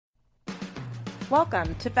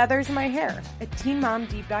Welcome to Feathers in My Hair, a Teen Mom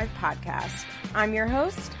Deep Dive podcast. I'm your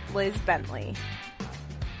host, Liz Bentley.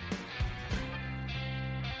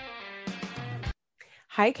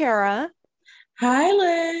 Hi, Kara. Hi,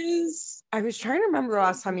 Liz. I was trying to remember the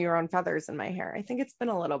last time you were on Feathers in My Hair. I think it's been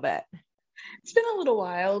a little bit. It's been a little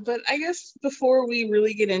while, but I guess before we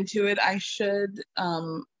really get into it, I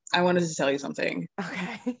wanted to tell you something.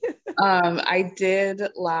 Okay. I did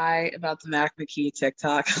lie about the Mac McKee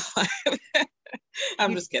TikTok.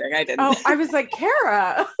 I'm just kidding. I didn't. Oh, I was like,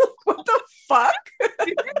 Kara, what the fuck? Can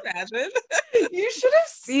you imagine? You should have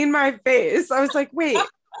seen my face. I was like, wait,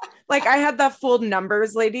 like I had that full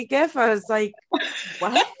numbers lady gif. I was like,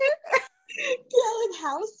 what? Yeah, like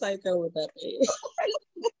how psycho would that be? I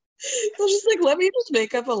was just like, let me just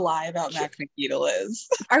make up a lie about Mac McKee to Liz.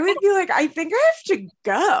 I would be like, I think I have to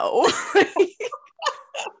go.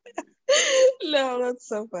 No, that's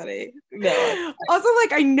so funny. No. Also,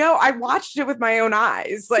 like, I know I watched it with my own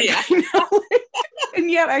eyes. Like, Yeah. I know, like,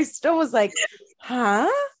 and yet I still was like,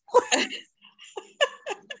 huh?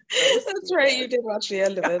 That's right. You did watch the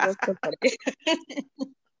end of it. That's so funny.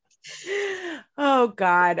 Oh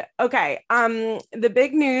God. Okay. The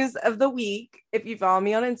big news of the week, if you follow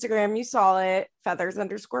me on Instagram, you saw it,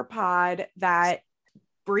 feathers_pod, that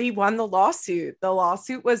Bree won the lawsuit. The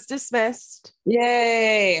lawsuit was dismissed.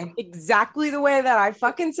 Yay. Exactly the way that I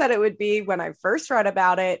fucking said it would be when I first read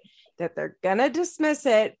about it, that they're gonna dismiss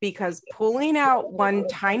it because pulling out one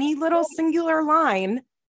tiny little singular line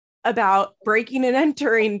about breaking and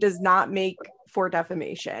entering does not make for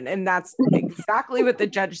defamation. And that's exactly what the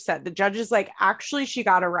judge said. The judge is like, actually, she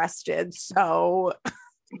got arrested. So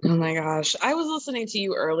oh my gosh. I was listening to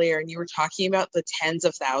you earlier and you were talking about the tens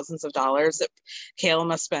of thousands of dollars that Kayla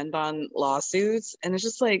must spend on lawsuits. And it's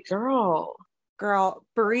just like, girl,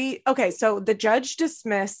 Bree. Okay. So the judge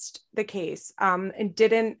dismissed the case and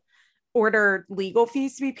didn't order legal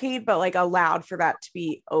fees to be paid, but like allowed for that to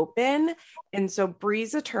be open. And so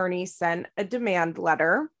Bree's attorney sent a demand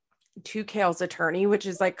letter to Kale's attorney, which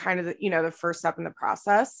is like kind of the, the first step in the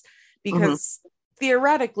process, because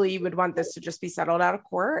theoretically you would want this to just be settled out of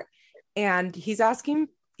court. And he's saying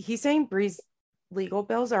Bree's legal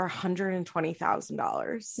bills are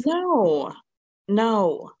 $120,000.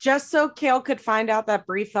 No. Just so Kale could find out that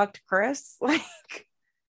Bree fucked Chris. Like,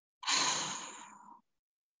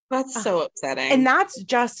 that's so upsetting. And that's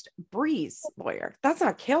just Bree's lawyer. That's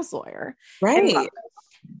not Kale's lawyer. Right. And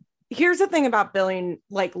here's the thing about billing,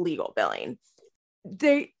 like legal billing.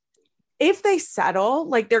 If they settle,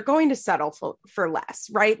 like they're going to settle for less,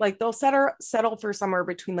 right? Like they'll settle for somewhere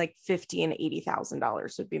between like $50,000 and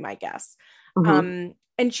 $80,000 would be my guess. And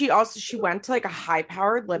she went to like a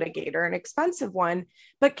high-powered litigator, an expensive one,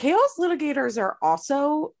 but Kale's litigators are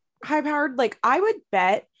also high-powered. Like I would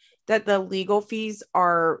bet that the legal fees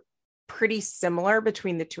are pretty similar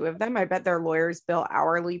between the two of them. I bet their lawyers bill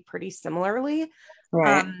hourly pretty similarly.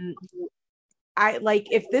 Right. I like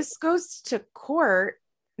if this goes to court,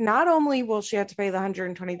 not only will she have to pay the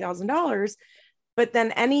 $120,000, but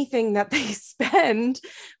then anything that they spend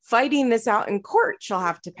fighting this out in court, she'll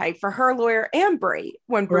have to pay for her lawyer and Bree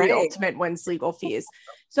when Bree ultimate wins legal fees.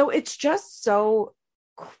 So it's just so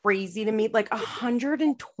crazy to me, like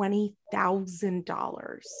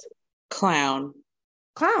 $120,000. Clown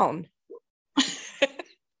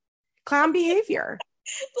behavior.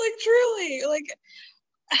 Like truly,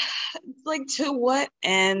 like to what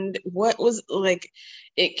end? What was like?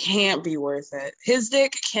 It can't be worth it. His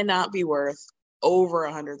dick cannot be worth over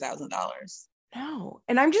 $100,000. No,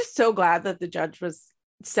 and I'm just so glad that the judge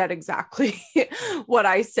said exactly what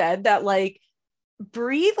I said. That like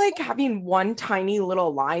Bree, like having one tiny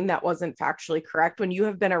little line that wasn't factually correct when you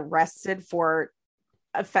have been arrested for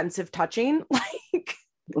offensive touching, like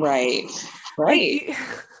right.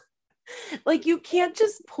 Like you can't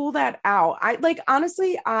just pull that out. I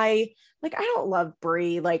don't love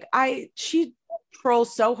Bree. Like she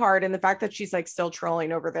trolls so hard, and the fact that she's like still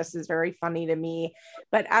trolling over this is very funny to me.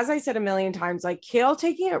 But as I said a million times, like Kale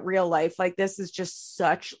taking it real life like this is just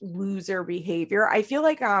such loser behavior. I feel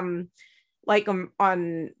like I'm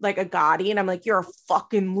on like a Gotti and I'm like, you're a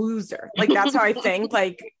fucking loser. Like that's how I think,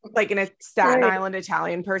 like in a Staten Island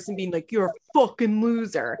Italian person being like, you're a fucking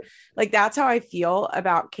loser. Like that's how I feel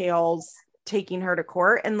about Kale's taking her to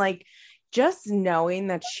court. And like just knowing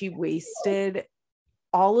that she wasted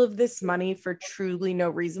all of this money for truly no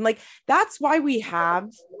reason. Like that's why we have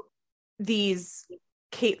these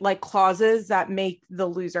like clauses that make the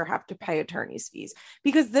loser have to pay attorney's fees,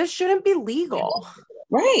 because this shouldn't be legal.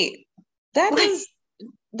 Right. That is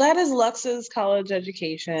Lux's college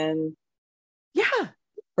education. Yeah.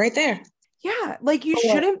 Right there. Yeah. Like you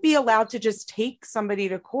shouldn't be allowed to just take somebody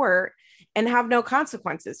to court and have no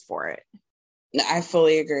consequences for it. I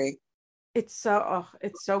fully agree. It's so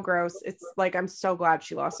gross. It's like, I'm so glad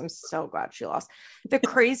she lost. I'm so glad she lost. The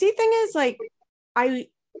crazy thing is, like, I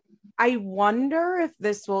wonder if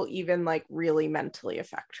this will even like really mentally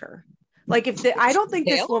affect her. Like, I don't think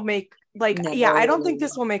this will make I don't think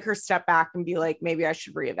this will make her step back and be like, maybe I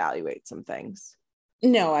should reevaluate some things.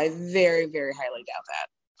 No, I very, very highly doubt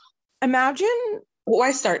that. Imagine,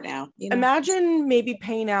 why start now? Imagine maybe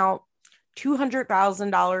paying out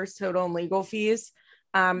 $200,000 total in legal fees,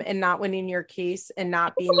 and not winning your case and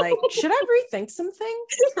not being like, should I rethink some things?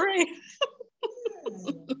 Right.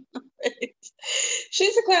 Right.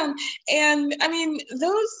 She's a clown. And I mean,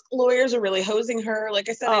 those lawyers are really hosing her. Like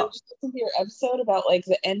I said, I just listened to your episode about like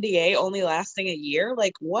the NDA only lasting a year.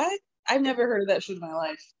 Like, what? I've never heard of that shit in my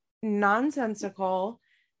life. Nonsensical.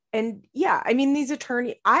 And yeah, I mean, these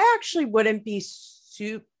attorneys, I actually wouldn't be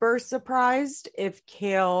super surprised if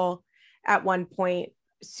Kail at one point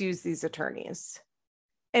sues these attorneys.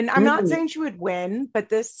 And I'm not saying she would win, but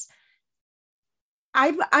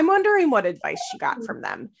I'm wondering what advice she got from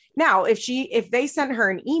them. Now, if they sent her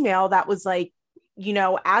an email that was like, you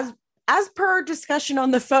know, as per our discussion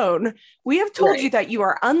on the phone, we have told you that you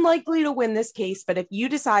are unlikely to win this case, but if you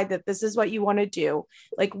decide that this is what you want to do,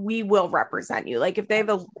 like, we will represent you. Like, if they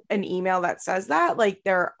have an email that says that, like,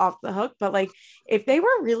 they're off the hook. But like, if they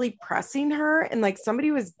were really pressing her and like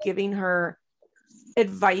somebody was giving her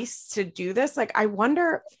advice to do this, like, I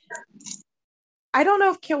wonder, I don't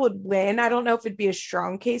know if Kail would win. I don't know if it'd be a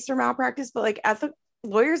strong case for malpractice, but like,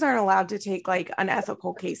 lawyers aren't allowed to take like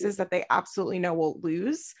unethical cases that they absolutely know will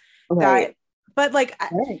lose. Right. But like,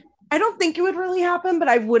 I don't think it would really happen, but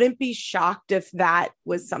I wouldn't be shocked if that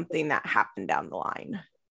was something that happened down the line.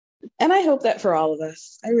 And I hope that for all of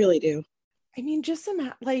us. I really do. I mean, just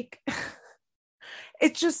like,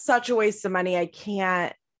 it's just such a waste of money. I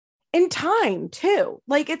can't. In time too.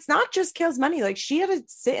 Like, it's not just Kail's money. Like, she had to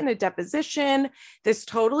sit in a deposition. This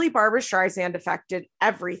totally Barbra Streisand affected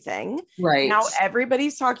everything. Right. Now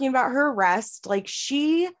everybody's talking about her arrest. Like,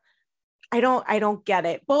 I don't get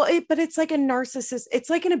it. Well, but it's like a narcissist. It's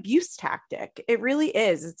like an abuse tactic. It really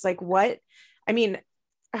is. It's like, what? I mean,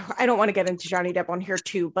 I don't want to get into Johnny Depp on here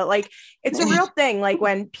too, but like, it's a real thing. Like,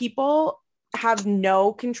 when people have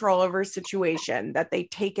no control over a situation, that they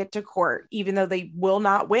take it to court, even though they will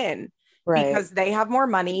not win, because they have more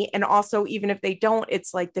money. And also, even if they don't,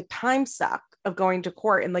 it's like the time suck of going to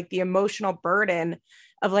court and like the emotional burden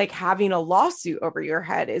of like having a lawsuit over your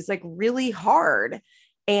head is like really hard.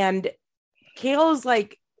 And Kail is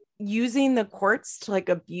like using the courts to like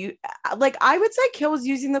abuse. Like, I would say Kail was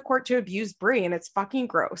using the court to abuse Bri, and it's fucking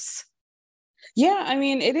gross. Yeah, I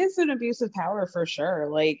mean, it is an abuse of power for sure.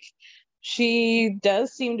 Like, she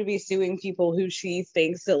does seem to be suing people who she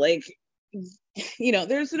thinks that, like, you know,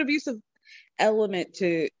 there's an abusive element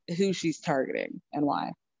to who she's targeting and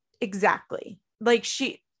why. Exactly. Like,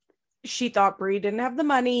 she thought Bri didn't have the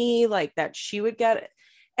money, like that she would get it.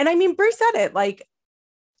 And I mean, Bri said it, like,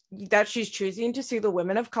 that she's choosing to sue the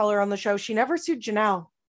women of color on the show. She never sued Janelle.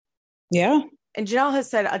 Yeah. And Janelle has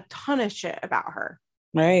said a ton of shit about her.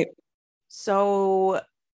 Right. So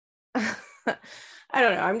I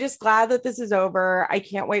don't know. I'm just glad that this is over. I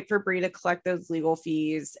can't wait for Bri to collect those legal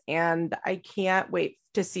fees. And I can't wait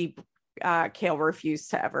to see Kail refuse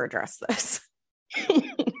to ever address this.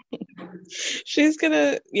 She's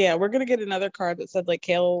gonna, we're gonna get another card that said like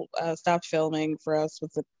Kail stopped filming for us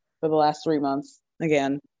for the last 3 months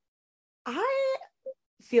again. I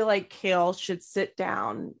feel like Kail should sit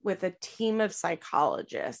down with a team of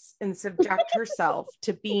psychologists and subject herself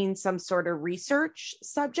to being some sort of research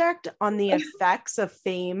subject on the effects of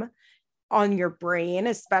fame on your brain,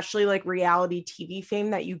 especially like reality TV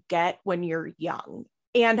fame that you get when you're young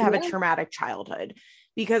and have a traumatic childhood,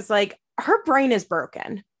 because like her brain is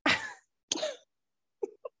broken.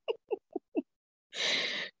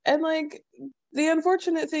 And like, the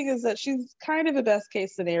unfortunate thing is that she's kind of a best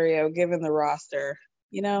case scenario given the roster,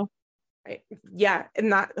 you know? Yeah.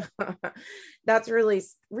 And that's really,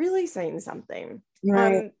 really saying something.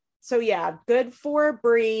 Right. So yeah, good for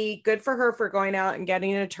Bri, good for her for going out and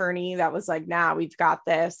getting an attorney that was like, nah, we've got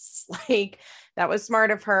this. Like, that was smart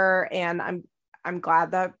of her. And I'm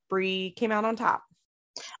glad that Bri came out on top.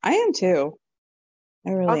 I am too.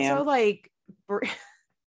 I really am. Also, like,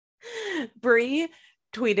 Bri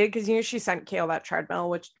tweeted, because you know she sent Kail that treadmill,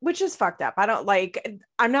 which is fucked up.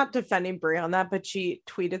 I'm not defending Bri on that, but she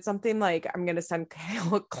tweeted something like, I'm gonna send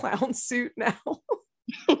Kail a clown suit now.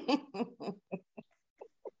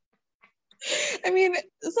 I mean,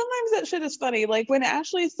 sometimes that shit is funny. Like when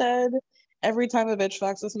Ashley said, every time a bitch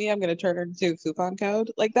fucks with me, I'm gonna turn her into a coupon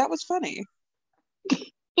code. Like, that was funny.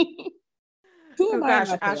 Who Oh am I gosh,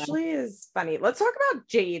 not to laugh? Ashley is funny. Let's talk about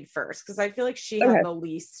Jade first, because I feel like she had Okay. the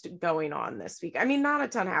least going on this week. I mean, not a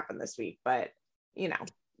ton happened this week, but you know,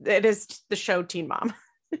 it is the show Teen Mom.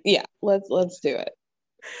 Yeah, let's do it.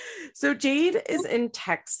 So Jade is in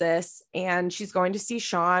Texas and she's going to see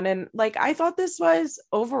Sean. And like, I thought this was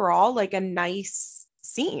overall like a nice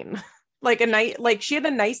scene, like a night, like she had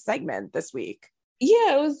a nice segment this week.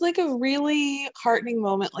 Yeah, it was like a really heartening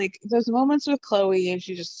moment. Like those moments with Chloe, and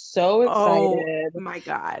she's just so Oh excited. my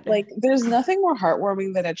God. Like there's nothing more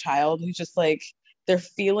heartwarming than a child who's just like they're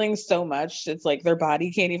feeling so much. It's like their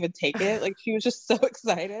body can't even take it. Like she was just so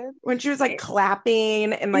excited. When she was like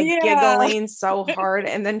clapping and like Yeah. giggling so hard.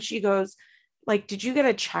 And then she goes, like, did you get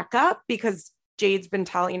a checkup? Because Jade's been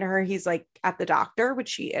telling her he's like at the doctor, which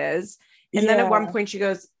she is. And then at one Yeah. point she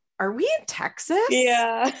goes, are we in Texas?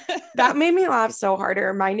 Yeah. That made me laugh so hard. It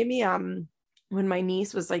reminded me when my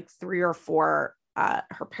niece was like 3 or 4,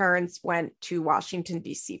 her parents went to Washington,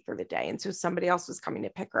 D.C. for the day. And so somebody else was coming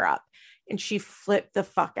to pick her up. And she flipped the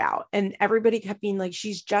fuck out. And everybody kept being like,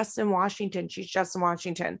 she's just in Washington. She's just in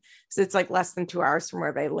Washington. So it's like less than 2 hours from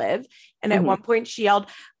where they live. And at one point she yelled,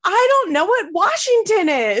 I don't know what Washington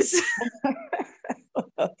is.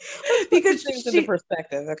 Because things she, into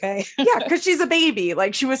perspective, okay? yeah, because she's a baby.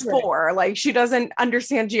 Like she was Right. 4. Like she doesn't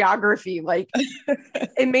understand geography. Like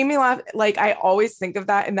it made me laugh. Like I always think of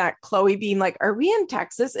that, and that Chloe being like, are we in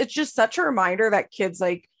Texas? It's just such a reminder that kids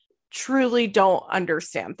like truly don't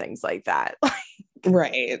understand things like that.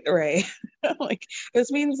 Right. Like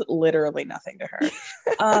this means literally nothing to her.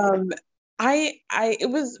 I it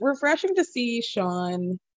was refreshing to see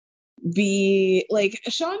Sean be like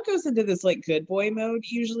Sean goes into this like good boy mode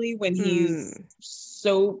usually when he's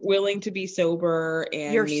so willing to be sober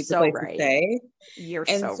and You're needs a so place right. to stay. You're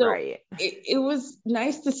And so so right. it was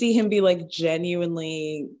nice to see him be like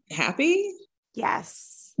genuinely happy.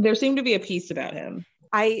 Yes. There seemed to be a peace about him.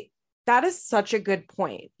 That is such a good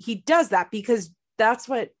point. He does that because that's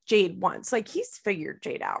what Jade wants. Like he's figured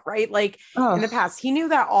Jade out, right? Like in the past, he knew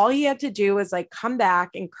that all he had to do was like come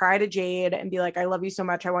back and cry to Jade and be like, I love you so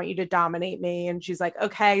much. I want you to dominate me. And she's like,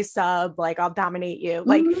 okay, sub, like I'll dominate you.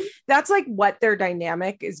 Like that's like what their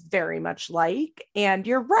dynamic is very much like. And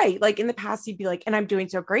you're right. Like in the past, he'd be like, and I'm doing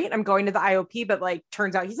so great. I'm going to the IOP, but like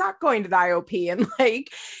turns out he's not going to the IOP. And like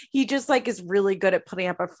he just like is really good at putting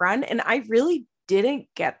up a front. And I really didn't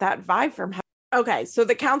get that vibe from him. Okay, so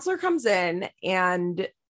the counselor comes in and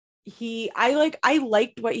I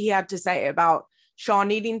liked what he had to say about Sean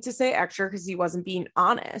needing to say extra because he wasn't being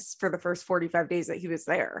honest for the first 45 days that he was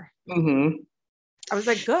there. I was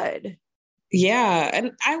like, good. Yeah.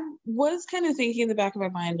 And I was kind of thinking in the back of my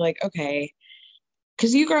mind, like, okay,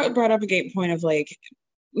 because you brought up a great point of like,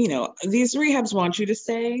 you know, these rehabs want you to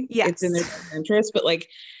stay. Yes. It's in their interest, but like,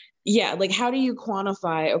 yeah, like how do you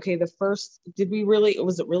quantify, okay, was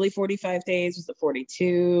it really 45 days? Was it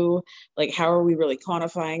 42? Like, how are we really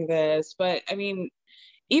quantifying this? But I mean,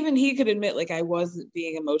 even he could admit, like, I wasn't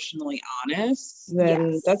being emotionally honest.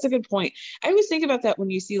 Then that's a good point. I always think about that when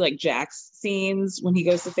you see like Jack's scenes when he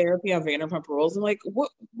goes to therapy on Vanderpump Rules. I'm like,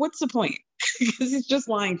 what's the point? Because he's just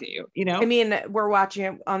lying to you, you know? I mean, we're watching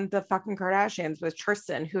it on the fucking Kardashians with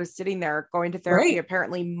Tristan, who is sitting there going to therapy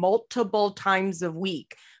apparently multiple times a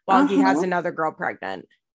week while he has another girl pregnant.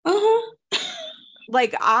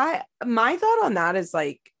 Like my thought on that is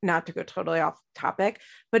like, not to go totally off topic,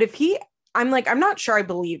 but I'm not sure I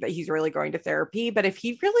believe that he's really going to therapy, but if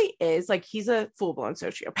he really is, like, he's a full-blown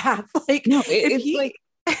sociopath. Like, no, it's like,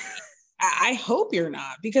 I hope you're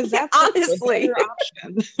not, because that's honestly a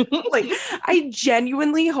option. Like, I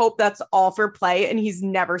genuinely hope that's all for play and he's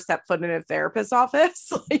never stepped foot in a therapist's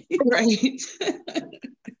office. Like, right.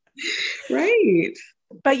 Right.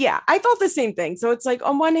 But yeah, I felt the same thing. So it's like,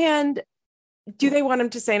 on one hand, do they want him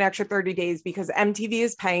to stay an extra 30 days because MTV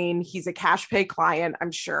is paying? He's a cash pay client,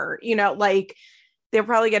 I'm sure. You know, like they're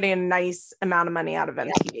probably getting a nice amount of money out of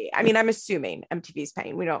MTV. I mean, I'm assuming MTV is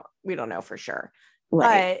paying. We don't know for sure.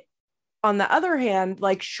 Right. But on the other hand,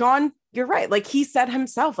 like Sean, you're right. Like he said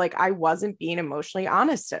himself, like I wasn't being emotionally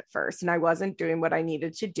honest at first and I wasn't doing what I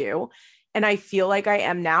needed to do. And I feel like I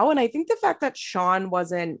am now. And I think the fact that Sean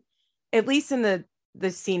wasn't, at least in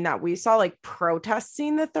the scene that we saw, like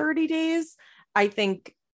protesting the 30 days, I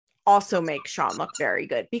think also makes Sean look very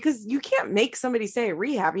good, because you can't make somebody say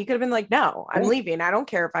rehab. You could have been like, no, I'm leaving. I don't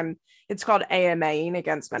care if it's called AMAing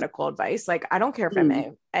against medical advice. Like, I don't care if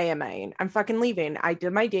I'm AMAing. I'm fucking leaving. I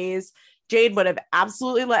did my days. Jade would have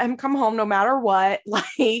absolutely let him come home no matter what.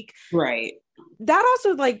 Like, right. That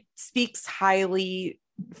also like speaks highly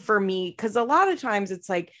for me, because a lot of times it's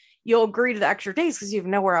like, you'll agree to the extra days because you have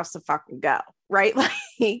nowhere else to fucking go. Right.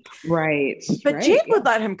 Like, right. But Jade would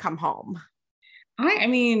let him come home. I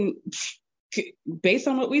mean, based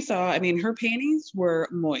on what we saw, I mean, her panties were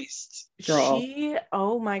moist, girl.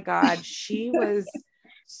 Oh my God, she was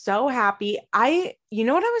so happy. You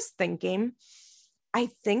know what I was thinking? I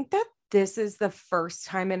think that this is the first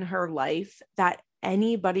time in her life that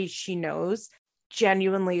anybody she knows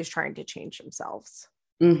genuinely is trying to change themselves.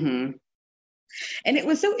 Mm-hmm. And it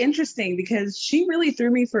was so interesting because she really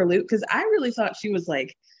threw me for a loop because I really thought she was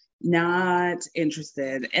like not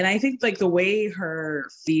interested. And I think like the way her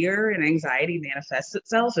fear and anxiety manifests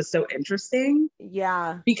itself is so interesting.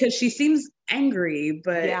 Yeah. Because she seems angry,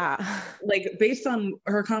 but yeah. like based on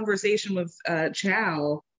her conversation with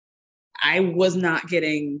Chow, I was not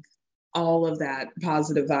getting all of that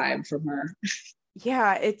positive vibe from her.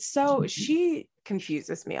 Yeah, it's so she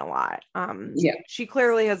confuses me a lot. Yeah. She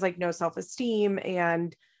clearly has like no self-esteem,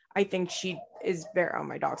 and I think she is very, oh,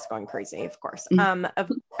 my dog's going crazy, of course.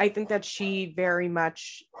 I think that she very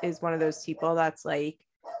much is one of those people that's like,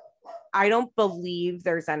 I don't believe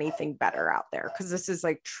there's anything better out there because this is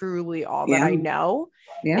like truly all that I know.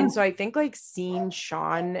 Yeah. And so I think like seeing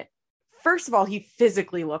Sean, first of all, he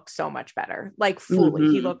physically looks so much better, like fully,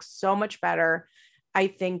 he looks so much better. I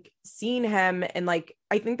think seeing him and like,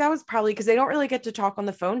 I think that was probably because they don't really get to talk on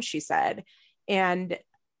the phone, she said. And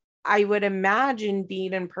I would imagine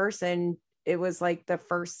being in person, it was like the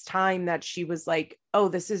first time that she was like, oh,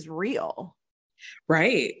 this is real.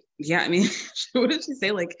 Right. Yeah. I mean, what did she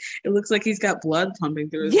say? Like, it looks like he's got blood pumping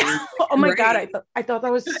through his veins. Like, oh my God. I thought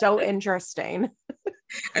that was so interesting.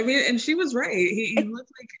 I mean, and she was right. He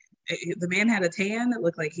looked like the man had a tan. It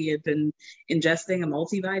looked like he had been ingesting a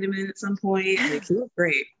multivitamin at some point. Like, he looked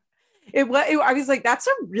great. I was like, that's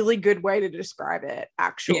a really good way to describe it,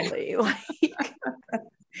 actually. Yeah. Like,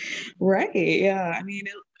 right. Yeah. I mean,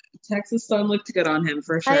 Texas Sun looked good on him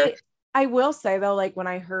for sure. I will say though, like when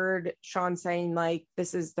I heard Sean saying like,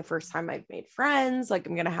 this is the first time I've made friends, like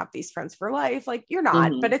I'm going to have these friends for life. Like you're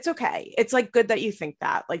not, but it's okay. It's like good that you think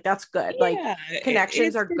that, like, that's good. Yeah, like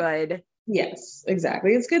connections are good. Yes,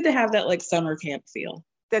 exactly. It's good to have that like summer camp feel.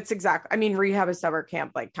 That's exactly. I mean, rehab is summer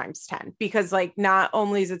camp like times 10 because like not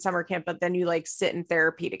only is it summer camp, but then you like sit in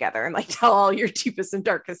therapy together and like tell all your deepest and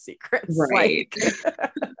darkest secrets. Right.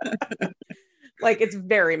 Like it's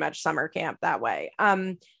very much summer camp that way.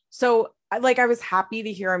 So like, I was happy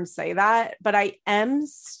to hear him say that, but I am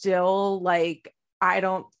still like, I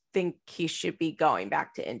don't think he should be going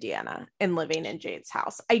back to Indiana and living in Jade's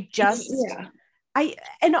house. I get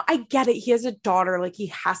it. He has a daughter, like he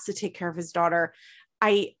has to take care of his daughter.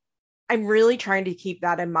 I'm really trying to keep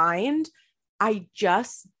that in mind. I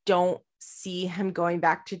just don't see him going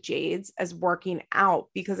back to Jade's as working out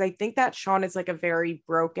because I think that Sean is like a very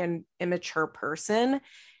broken, immature person.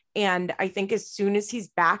 And I think as soon as he's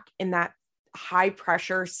back in that high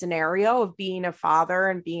pressure scenario of being a father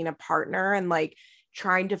and being a partner and like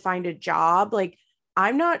trying to find a job, like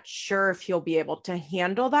I'm not sure if he'll be able to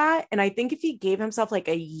handle that. And I think if he gave himself like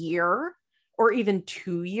a year or even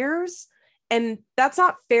 2 years, and that's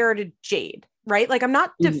not fair to Jade, right? Like I'm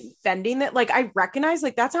not defending that. Like I recognize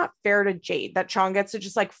like that's not fair to Jade that Sean gets to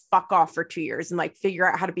just like fuck off for 2 years and like figure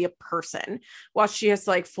out how to be a person while she has to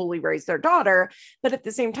like fully raise their daughter. But at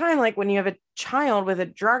the same time, like when you have a child with a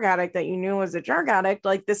drug addict that you knew was a drug addict,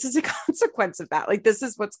 like this is a consequence of that. Like this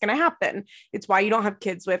is what's going to happen. It's why you don't have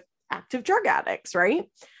kids with active drug addicts, right?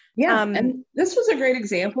 Yeah. And this was a great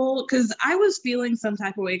example because I was feeling some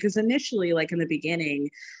type of way because initially, like in the beginning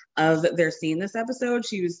of their scene this episode,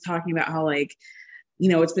 she was talking about how like, you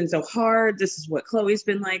know, it's been so hard. This is what Chloe's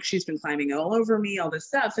been like. She's been climbing all over me, all this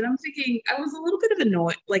stuff. And I'm thinking, I was a little bit of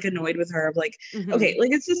annoyed with her of like, okay,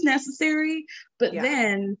 like it's just necessary. But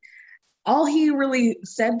then all he really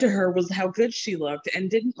said to her was how good she looked and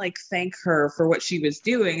didn't like thank her for what she was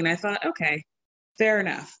doing. And I thought, okay, fair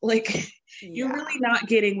enough. Like you're really not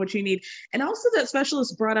getting what you need. And also that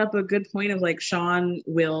specialist brought up a good point of like Sean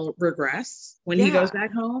will regress when he goes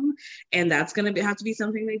back home. And that's going to have to be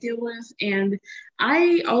something they deal with. And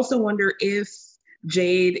I also wonder if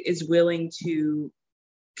Jade is willing to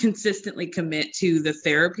consistently commit to the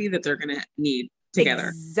therapy that they're going to need together.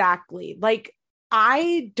 Exactly. Like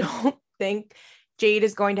I don't think Jade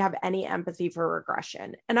is going to have any empathy for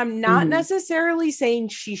regression. And I'm not necessarily saying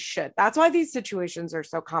she should. That's why these situations are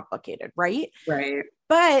so complicated, right? Right.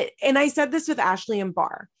 But, and I said this with Ashley and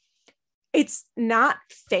Bar, it's not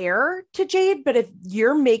fair to Jade, but if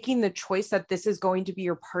you're making the choice that this is going to be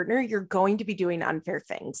your partner, you're going to be doing unfair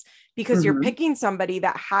things because you're picking somebody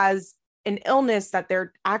that has an illness that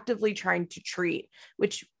they're actively trying to treat,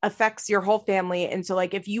 which affects your whole family. And so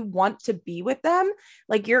like, if you want to be with them,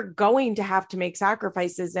 like you're going to have to make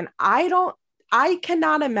sacrifices. And I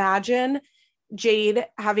cannot imagine Jade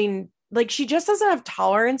having like she just doesn't have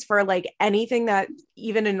tolerance for like anything that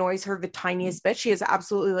even annoys her the tiniest bit. She has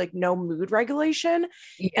absolutely like no mood regulation.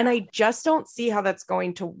 Yeah. And I just don't see how that's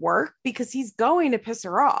going to work because he's going to piss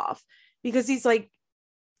her off because he's like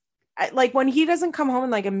when he doesn't come home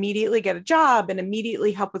and like immediately get a job and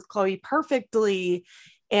immediately help with Chloe perfectly.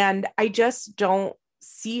 And I just don't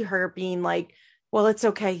see her being like, well, it's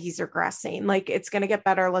okay. He's regressing. Like, it's going to get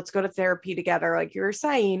better. Let's go to therapy together. Like you were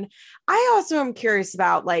saying, I also am curious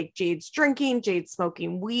about like Jade's drinking, Jade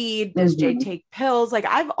smoking weed. Does Jade take pills? Like,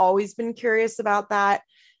 I've always been curious about that.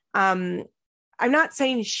 I'm not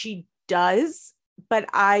saying she does, but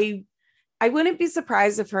I wouldn't be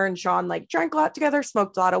surprised if her and Sean like drank a lot together,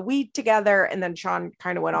 smoked a lot of weed together, and then Sean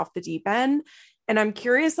kind of went off the deep end. And I'm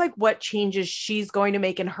curious, like, what changes she's going to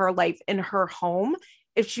make in her life, in her home,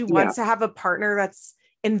 if she wants to have a partner that's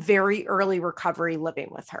in very early recovery living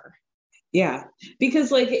with her. Yeah.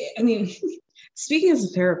 Because like, I mean, speaking as a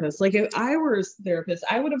therapist, like if I were a therapist,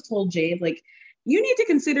 I would have told Jade, like, you need to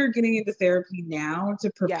consider getting into therapy now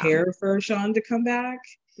to prepare for Sean to come back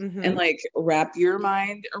and like wrap your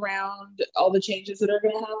mind around all the changes that are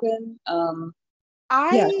going to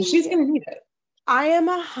happen. She's going to need it. I am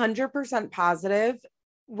 100% positive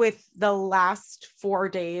with the last 4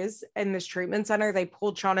 days in this treatment center, they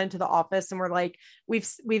pulled Sean into the office and were like,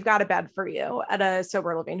 we've got a bed for you at a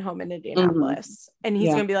sober living home in Indianapolis. And he's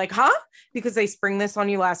going to be like, huh? Because they spring this on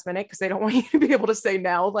you last minute because they don't want you to be able to say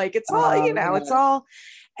no. Like it's all, it's all,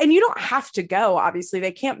 and you don't have to go. Obviously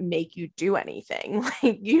they can't make you do anything.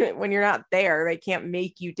 Like when you're not there, they can't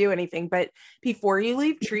make you do anything. But before you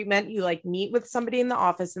leave treatment, you like meet with somebody in the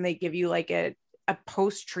office and they give you like a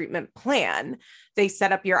post-treatment plan. They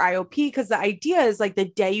set up your IOP because the idea is like the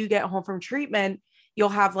day you get home from treatment, you'll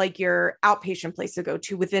have like your outpatient place to go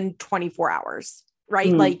to within 24 hours, right?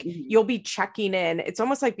 Mm-hmm. Like you'll be checking in. It's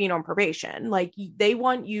almost like being on probation. Like they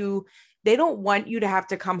don't want you to have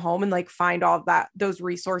to come home and like find all those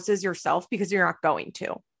resources yourself because you're not going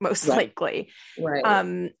to most likely.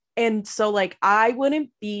 Right. And so like, I wouldn't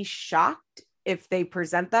be shocked if they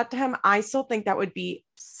present that to him. I still think that would be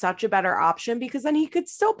such a better option because then he could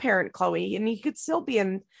still parent Chloe and he could still be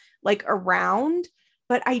in like around.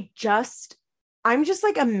 But I'm just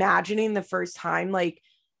like imagining the first time like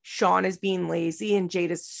Sean is being lazy and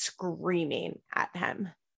Jade is screaming at him.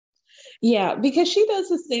 Yeah, because she does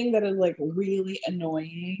this thing that is like really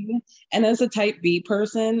annoying. And as a type B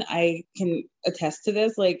person, I can attest to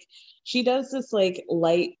this. Like she does this like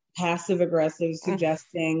light passive aggressive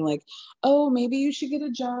suggesting like, oh, maybe you should get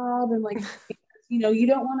a job and like, you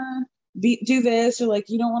don't want to do this or like,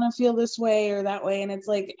 you don't want to feel this way or that way. And it's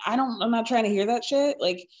like, I'm not trying to hear that shit.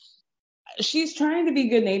 Like she's trying to be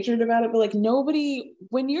good natured about it, but like nobody,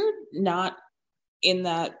 when you're not in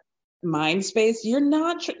that mind space, you're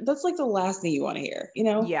not, that's like the last thing you want to hear,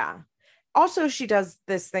 Yeah. Also, she does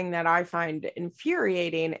this thing that I find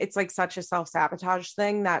infuriating. It's like such a self-sabotage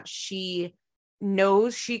thing that she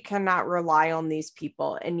knows she cannot rely on these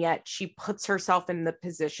people, and yet she puts herself in the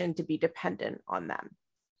position to be dependent on them.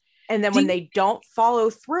 And then when they don't follow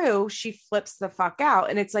through, she flips the fuck out.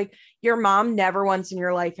 And it's like, your mom never once in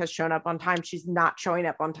your life has shown up on time. She's not showing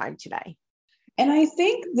up on time today. And I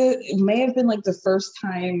think that it may have been like the first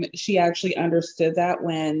time she actually understood that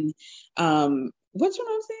when, what's her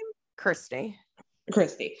mom's name? Christy.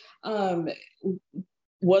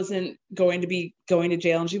 Wasn't going to be going to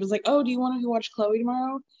jail. And she was like, oh, do you want to go watch Chloe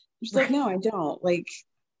tomorrow? She's like, no, I don't. Like,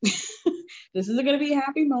 this isn't going to be a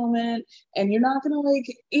happy moment. And you're not going to like,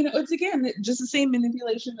 it's again, just the same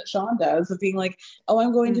manipulation that Sean does of being like, oh,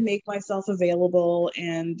 I'm going to make myself available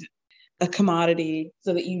and a commodity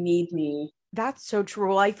so that you need me. That's so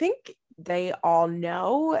true. I think they all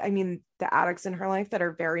know. I mean, the addicts in her life that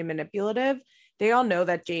are very manipulative, they all know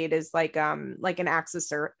that Jade is like an acts of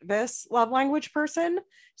service love language person.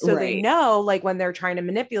 So they know like when they're trying to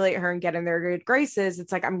manipulate her and get in their good graces,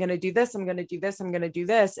 it's like, I'm going to do this. I'm going to do this. I'm going to do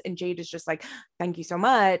this. And Jade is just like, thank you so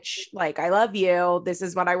much. Like, I love you. This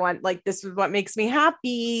is what I want. Like, this is what makes me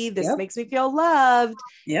happy. This makes me feel loved.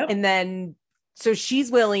 And then, so she's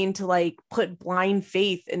willing to like put blind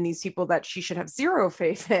faith in these people that she should have zero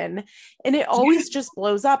faith in. And it always just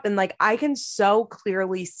blows up. And like, I can so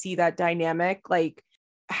clearly see that dynamic like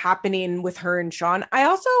happening with her and Sean.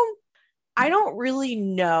 I don't really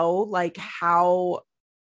know like how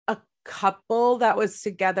a couple that was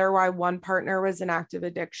together while one partner was in active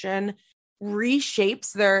addiction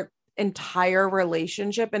reshapes their entire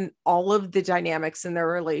relationship and all of the dynamics in their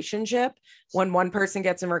relationship when one person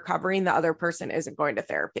gets in recovery and the other person isn't going to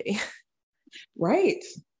therapy. Right.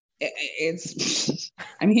 It's,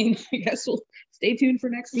 I mean, I guess we'll stay tuned for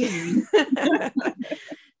next season.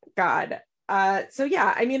 God. So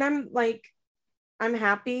yeah, I mean, I'm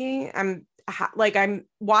happy. I'm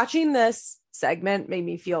watching this segment made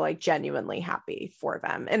me feel like genuinely happy for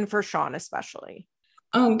them and for Sean especially.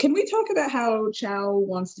 Can we talk about how Chow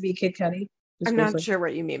wants to be Kid Cudi? I'm not sure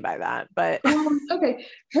what you mean by that, but okay.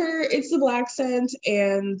 It's the black scent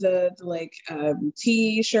and the like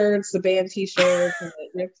t-shirts, the band t-shirts, and the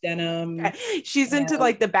ripped denim. She's into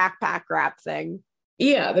like the backpack wrap thing.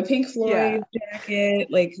 Yeah, the Pink Floyd jacket.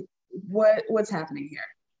 Like what's happening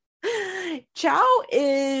here? Chow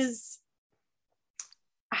is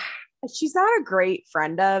she's not a great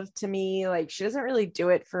friend of to me. Like she doesn't really do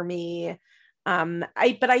it for me. But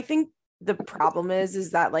I think the problem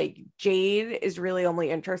is that like Jade is really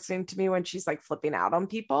only interesting to me when she's like flipping out on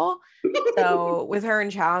people. So with her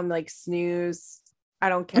and Chow, I'm like, snooze. I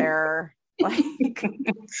don't care. Like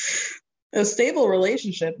a stable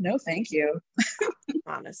relationship. No, thank you.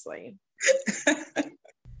 Honestly.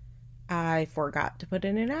 I forgot to put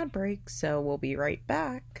in an ad break, so we'll be right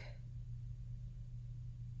back.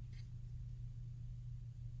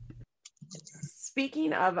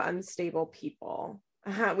 Speaking of unstable people,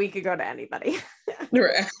 we could go to anybody.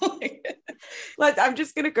 I'm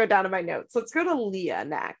just going to go down to my notes. Let's go to Leah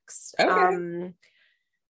next. Okay.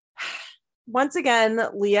 Once again,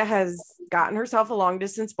 Leah has gotten herself a long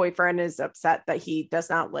distance boyfriend and is upset that he does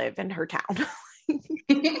not live in her town.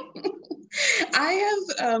 I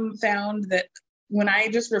have found that when I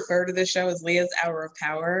just refer to this show as Leah's Hour of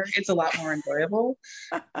Power, it's a lot more enjoyable.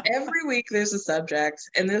 Every week there's a subject,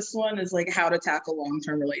 and this one is like how to tackle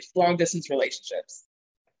long distance relationships.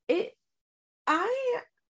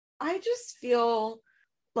 I just feel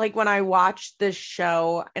like when I watch this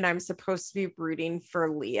show and I'm supposed to be rooting for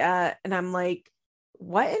Leah, and I'm like,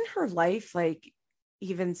 what in her life like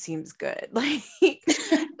even seems good?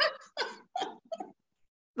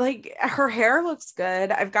 Like her hair looks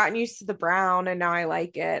good. I've gotten used to the brown and now I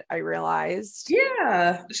like it. I realized.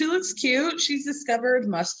 Yeah, she looks cute. She's discovered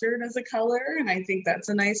mustard as a color, and I think that's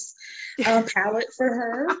a nice palette for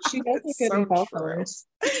her. She does look good in fall colors.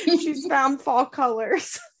 She's found fall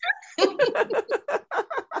colors.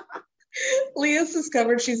 Leah's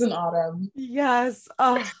discovered she's an autumn. Yes.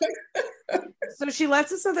 Oh. So she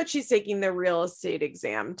lets us know that she's taking the real estate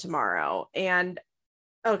exam tomorrow. And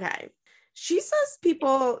okay. She says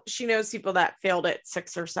she knows people that failed it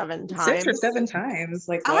 6 or 7 times. 6 or 7 times.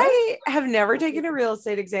 Like what? I have never taken a real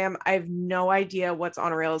estate exam. I have no idea what's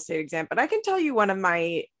on a real estate exam, but I can tell you one of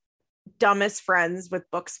my dumbest friends with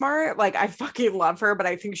Booksmart, like I fucking love her, but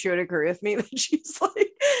I think she would agree with me that she's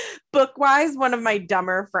like book-wise one of my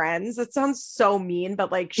dumber friends. It sounds so mean,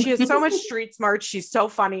 but like she has so much street smart. She's so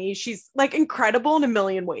funny. She's like incredible in a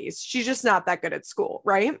million ways. She's just not that good at school,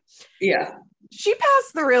 right? Yeah. She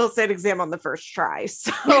passed the real estate exam on the first try.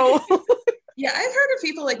 So yeah, I've heard of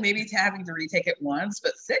people like maybe having to retake it once,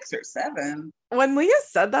 but 6 or 7. When Leah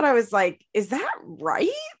said that, I was like, is that right?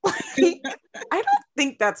 Like, I don't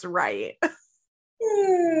think that's right.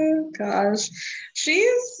 Oh, gosh.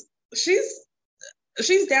 She's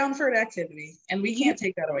down for an activity, and we can't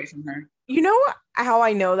take that away from her. You know how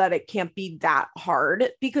I know that it can't be that hard?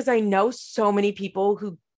 Because I know so many people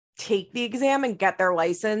who take the exam and get their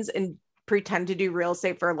license and pretend to do real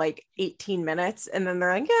estate for like 18 minutes. And then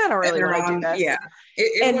they're like, yeah, I don't really want to do this. Yeah.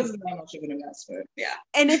 It wasn't that much of an investment. Yeah.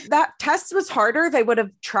 And if that test was harder, they would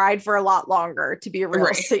have tried for a lot longer to be a real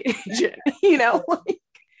estate agent, you know?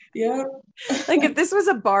 Yeah. Like if this was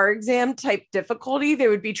a bar exam type difficulty, they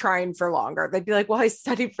would be trying for longer. They'd be like, well, I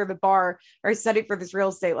studied for the bar or I studied for this real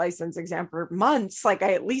estate license exam for months. Like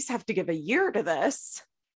I at least have to give a year to this.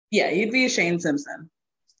 Yeah. You'd be a Shane Simpson.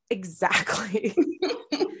 Exactly.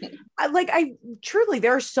 I truly,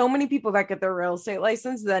 there are so many people that get their real estate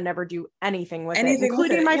license that never do anything with it,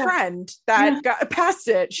 including my friend that got past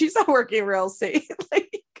it. She's not working real estate.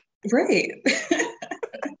 Right.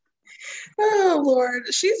 Oh, Lord.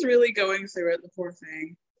 She's really going through it, the poor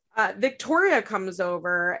thing. Victoria comes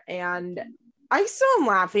over and I still am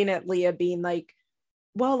laughing at Leah being like,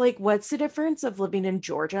 well, like, what's the difference of living in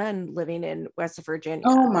Georgia and living in West Virginia?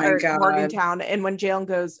 Oh my God. Morgantown. And when Jalen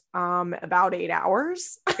goes, about 8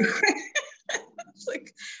 hours. It's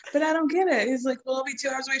like, but I don't get it. He's like, well, I'll be 2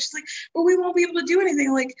 hours away. She's like, well, we won't be able to do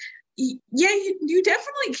anything. Like, yeah, you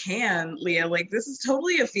definitely can, Leah. Like, this is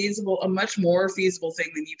totally a much more feasible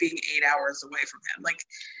thing than you being 8 hours away from him. Like,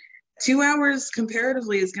 2 hours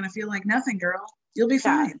comparatively is going to feel like nothing, girl. You'll be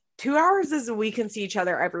fine. 2 hours is we can see each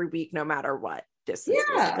other every week, no matter what distance.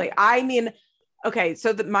 Basically. I mean, okay,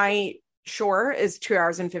 so that my shore is 2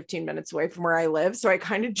 hours and 15 minutes away from where I live. So I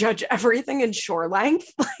kind of judge everything in shore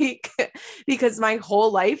length, like, because my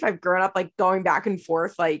whole life I've grown up like going back and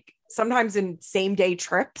forth, like sometimes in same day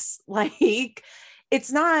trips. Like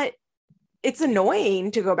it's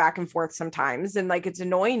annoying to go back and forth sometimes. And like, it's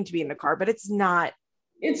annoying to be in the car, but it's not,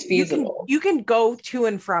 It's feasible. You can go to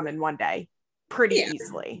and from in one day pretty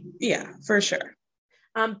easily. Yeah, for sure.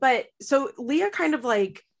 But so Leah kind of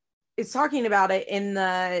like is talking about it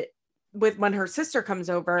with when her sister comes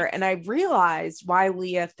over, and I realized why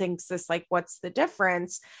Leah thinks this, like, what's the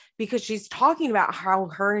difference? Because she's talking about how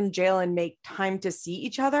her and Jalen make time to see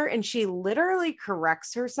each other, and she literally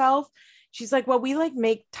corrects herself. She's like, well, we like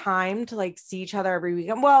make time to like see each other every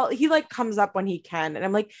weekend. Well, he like comes up when he can. And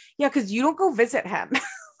I'm like, yeah, because you don't go visit him.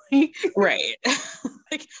 Right.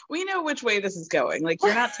 Like, we know which way this is going. Like,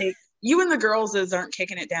 you're not you and the girls aren't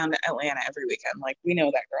kicking it down to Atlanta every weekend. Like, we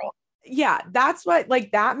know that, girl. Yeah, that's what,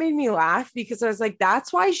 like, that made me laugh, because I was like,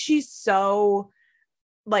 that's why she's so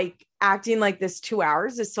like acting like this 2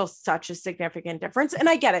 hours is still such a significant difference. And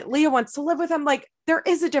I get it. Leah wants to live with him. Like, there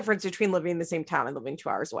is a difference between living in the same town and living 2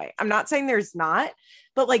 hours away. I'm not saying there's not,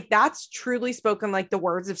 but like, that's truly spoken like the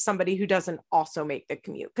words of somebody who doesn't also make the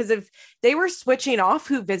commute. Because if they were switching off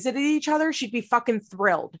who visited each other, she'd be fucking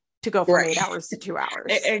thrilled to go from 8 hours to 2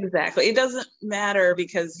 hours. Exactly. It doesn't matter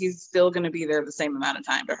because he's still going to be there the same amount of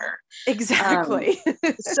time to her. Exactly.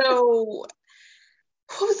 So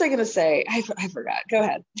what was I going to say? I forgot. Go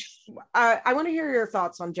ahead. I want to hear your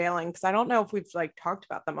thoughts on Jalen, because I don't know if we've like talked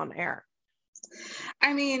about them on air.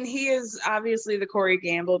 I mean, he is obviously the Corey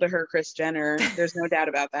Gamble to her Kris Jenner. There's no doubt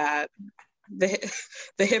about that. The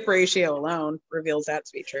hip ratio alone reveals that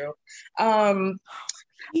to be true.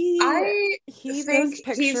 He those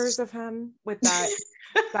pictures of him with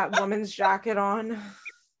that woman's jacket on.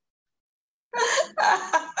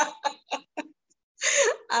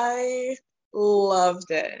 I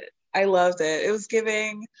loved it. It was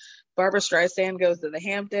giving Barbara Streisand Goes to the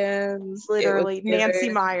Hamptons. Literally Nancy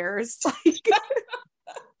Myers. Something's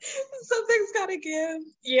gotta give.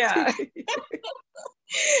 Yeah.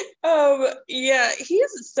 Yeah, he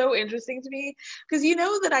is so interesting to me, because you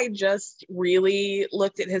know that I just really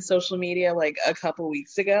looked at his social media like a couple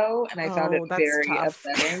weeks ago, and I found it very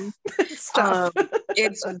upsetting. It's tough.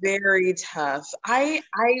 It's very tough. I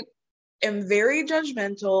am very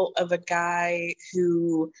judgmental of a guy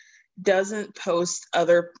who doesn't post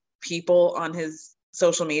other people on his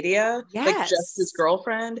social media, like just his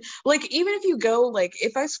girlfriend. Like, even if you go, like,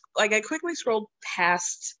 if I quickly scrolled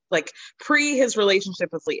past like pre his relationship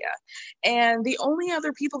with Leah, and the only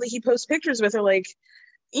other people that he posts pictures with are like,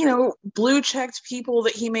 you know, blue checked people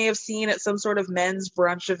that he may have seen at some sort of men's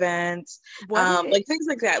brunch event, like things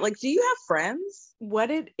like that. Like, do you have friends? What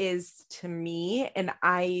it is to me, and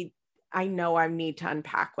I know I need to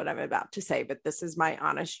unpack what I'm about to say, but this is my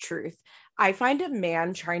honest truth. I find a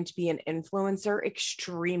man trying to be an influencer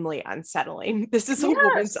extremely unsettling. This is a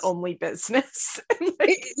woman's only business.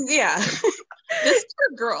 Yeah. This is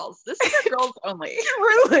for girls. This is for girls only.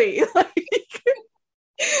 Truly.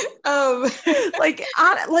 Like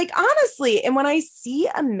honestly, and when I see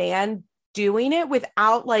a man doing it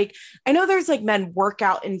without, like, I know there's like men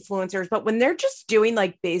workout influencers, but when they're just doing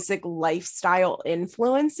like basic lifestyle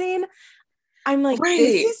influencing, I'm like,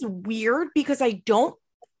 this is weird, because I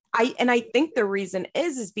think the reason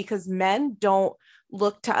is because men don't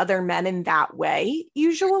look to other men in that way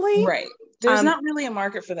usually. Right. There's not really a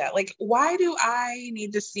market for that. Like, why do I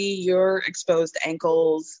need to see your exposed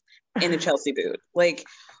ankles in a Chelsea boot? Like,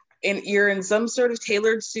 and you're in some sort of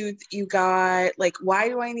tailored suit that you got. Like, why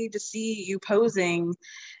do I need to see you posing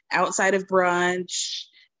outside of brunch,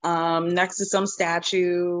 next to some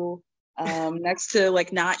statue, next to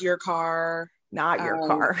like not your car? Not your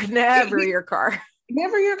car. Never your car.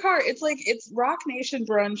 Never your car. It's like, it's Rock Nation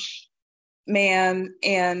brunch, man,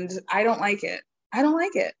 and I don't like it.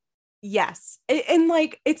 Yes. And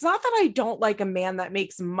like, it's not that I don't like a man that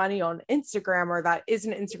makes money on Instagram or that is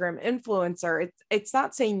an Instagram influencer. It's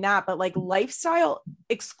not saying that, but like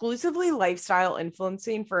exclusively lifestyle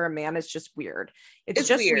influencing for a man is just weird. It's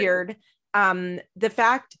just weird. The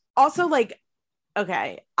fact also, like,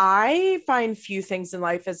 okay, I find few things in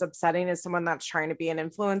life as upsetting as someone that's trying to be an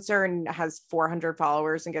influencer and has 400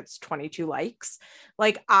 followers and gets 22 likes.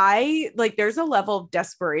 Like, there's a level of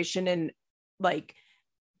desperation and like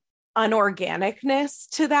unorganicness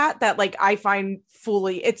to that like I find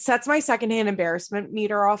it sets my secondhand embarrassment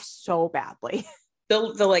meter off so badly. The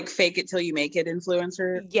like fake it till you make it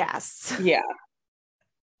influencer. Yes. Yeah.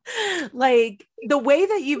 Like, the way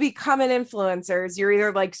that you become an influencer is you're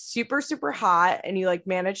either like super, super hot and you like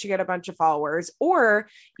manage to get a bunch of followers, or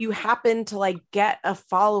you happen to like get a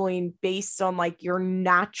following based on like your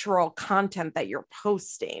natural content that you're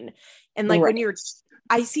posting. And like when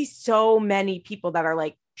I see so many people that are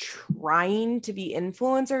like trying to be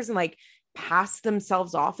influencers and like pass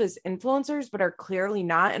themselves off as influencers, but are clearly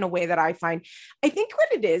not, in a way that I think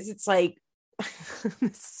what it is, it's like, this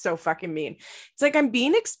is so fucking mean. It's like I'm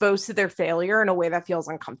being exposed to their failure in a way that feels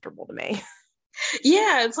uncomfortable to me.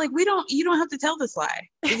 Yeah, it's like you don't have to tell this lie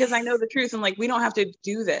because I know the truth, and like we don't have to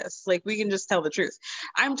do this. Like we can just tell the truth.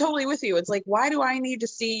 I'm totally with you. It's like, why do I need to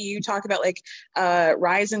see you talk about like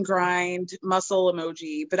rise and grind muscle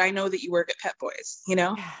emoji, but I know that you work at Pet Boys, you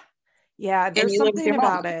know? Yeah, there's something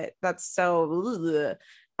about it that's so ugh.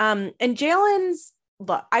 And Jalen's,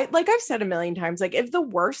 look, I've said a million times, like if the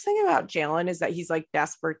worst thing about Jalen is that he's like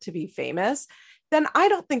desperate to be famous, then I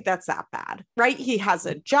don't think that's that bad, right? He has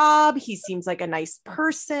a job, he seems like a nice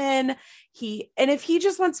person. And if he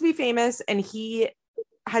just wants to be famous and he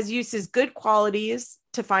has used his good qualities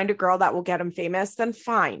to find a girl that will get him famous, then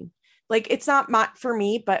fine. Like it's not for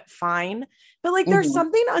me, but fine. But like there's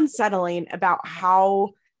something unsettling about how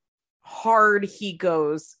hard he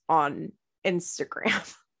goes on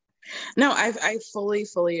Instagram. No, I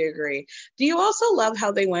fully agree. Do you also love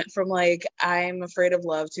how they went from like I'm afraid of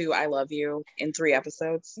love to I love you in 3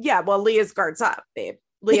 episodes? Yeah, well, Leah's guard's up, babe.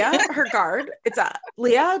 Leah, her guard, it's up.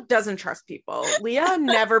 Leah doesn't trust people. Leah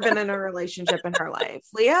never been in a relationship in her life.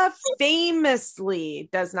 Leah famously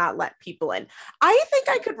does not let people in. I think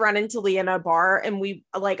I could run into Leah in a bar and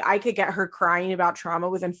I could get her crying about trauma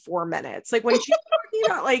within 4 minutes. Like when she's talking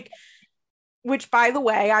about like, which by the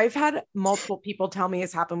way, I've had multiple people tell me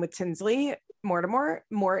has happened with Tinsley Mortimer.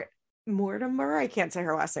 I can't say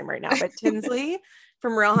her last name right now, but Tinsley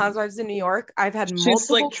from Real Housewives in New York. I've had multiple.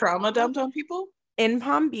 She's like trauma dumped on people in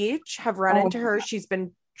Palm Beach have run into her. She's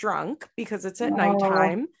been drunk because it's at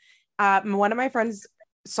nighttime. One of my friends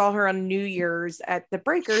saw her on New Year's at the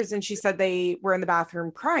Breakers, and she said they were in the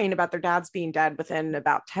bathroom crying about their dads being dead within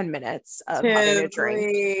about 10 minutes of having a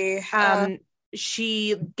drink.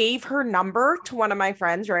 She gave her number to one of my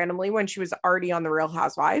friends randomly when she was already on the Real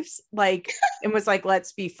Housewives, like, and was like,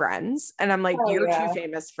 let's be friends. And I'm like, you're too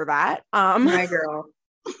famous for that. My girl.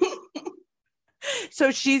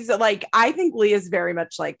 So she's like, I think Leah's very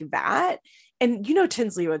much like that. And, you know,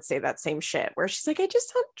 Tinsley would say that same shit where she's like, I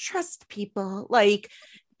just don't trust people. Like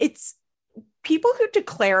it's people who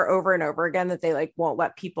declare over and over again that they like won't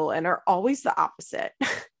let people in are always the opposite.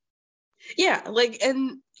 Yeah, like,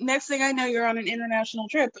 and next thing I know, you're on an international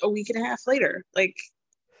trip a week and a half later. Like,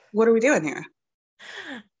 what are we doing here?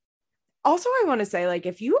 Also, I want to say, like,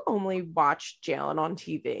 if you only watch Jalen on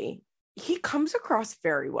TV, he comes across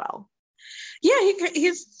very well. Yeah,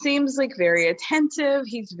 he seems like very attentive.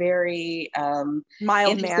 He's very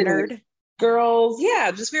mild-mannered. Girls, yeah,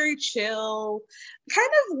 just very chill, kind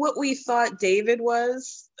of what we thought David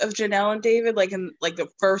was of Janelle and David, like in like the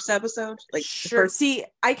first episode. Like sure. See,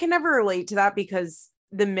 I can never relate to that because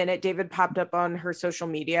the minute David popped up on her social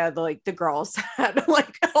media, the girls had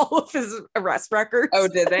like all of his arrest records. Oh,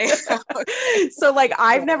 did they? So like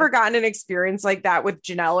I've never gotten an experience like that with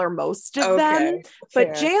Janelle or most of them.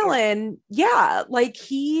 But Jalen, yeah, like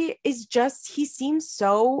he seems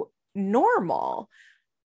so normal.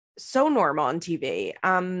 So normal on TV.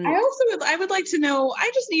 I would like to know,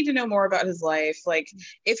 I just need to know more about his life. Like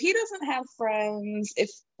if he doesn't have friends,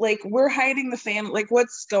 if like we're hiding the family, like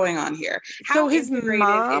what's going on here? How his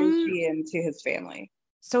mom is she into his family?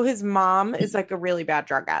 So his mom is like a really bad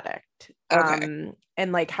drug addict. Okay.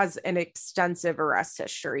 And like has an extensive arrest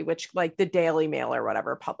history, which like the Daily Mail or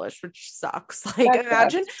whatever published, which sucks. Like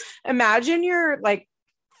imagine you're like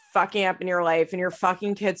fucking up in your life and your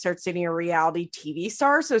fucking kid starts dating a reality TV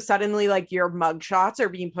star. So suddenly like your mugshots are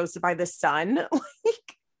being posted by the Sun.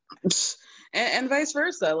 Like and vice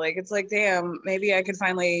versa. Like it's like, damn, maybe I could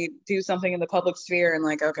finally do something in the public sphere and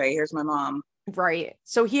like, okay, here's my mom. Right.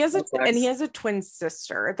 So he has a twin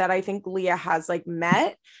sister that I think Leah has like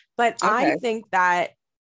met, but I think that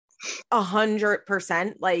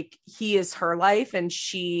 100% like he is her life and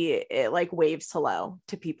she like waves hello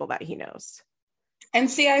to people that he knows. And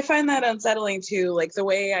see, I find that unsettling too. Like the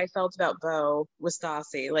way I felt about Beau with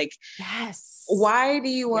Stassi. Like, yes, why do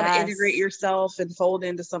you want to integrate yourself and fold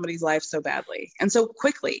into somebody's life so badly and so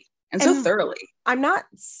quickly and so thoroughly? I'm not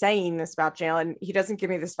saying this about Jalen. He doesn't give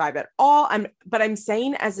me this vibe at all. But I'm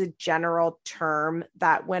saying as a general term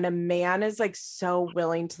that when a man is like so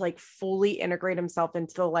willing to like fully integrate himself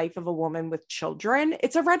into the life of a woman with children,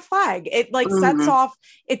 it's a red flag. It like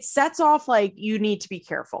sets off like you need to be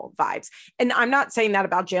careful vibes. And I'm not saying that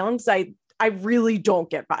about Jalen because I really don't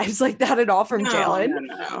get vibes like that at all from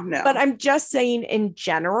Jalen. No. But I'm just saying in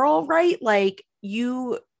general, right? Like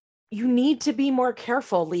you need to be more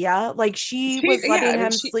careful, Leah. Like she was letting him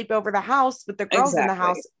sleep over the house with the girls in the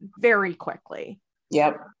house very quickly.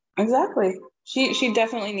 Yep, exactly. She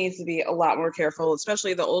definitely needs to be a lot more careful,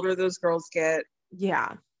 especially the older those girls get.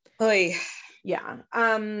 Yeah. Oy. Yeah.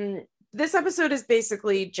 This episode is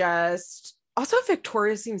basically just also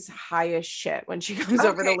Victoria seems high as shit when she comes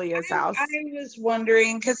over to Leah's house. I was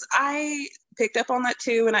wondering because I picked up on that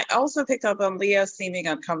too, and I also picked up on Leah seeming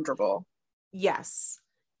uncomfortable. Yes.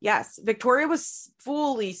 Victoria was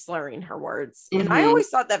fully slurring her words. And I always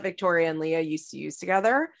thought that Victoria and Leah used to use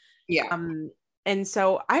together. Yeah. And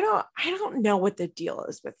so I don't know what the deal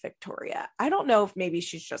is with Victoria. I don't know if maybe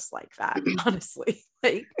she's just like that, honestly.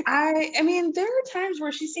 Like I mean, there are times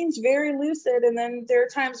where she seems very lucid, and then there are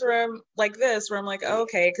times where I'm like this, where I'm like,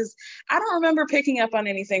 okay, because I don't remember picking up on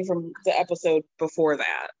anything from the episode before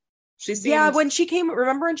that. She seems when she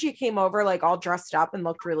came over like all dressed up and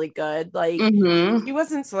looked really good. Like she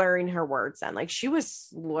wasn't slurring her words then. Like she was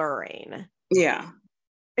slurring. Yeah.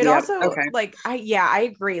 It also like I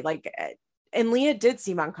agree. Like and Leah did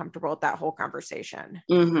seem uncomfortable with that whole conversation.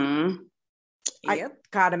 Yep.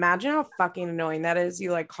 God, imagine how fucking annoying that is.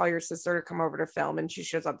 You like call your sister to come over to film and she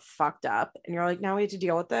shows up fucked up and you're like, now we have to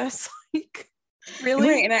deal with this. Like, really?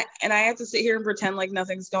 Right. And I have to sit here and pretend like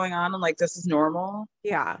nothing's going on and like this is normal.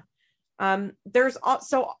 Yeah. There's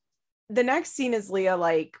also the next scene is Leah,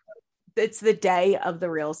 like it's the day of the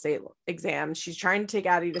real estate exam. She's trying to take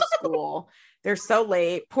Addie to school. They're so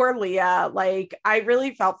late. Poor Leah. Like, I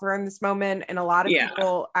really felt for her in this moment. And a lot of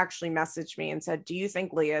people actually messaged me and said, do you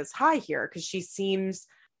think Leah is high here? Because she seems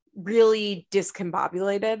really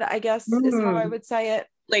discombobulated, I guess is how I would say it.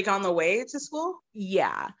 Like on the way to school?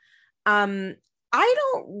 Yeah. I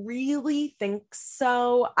don't really think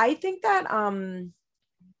so. I think that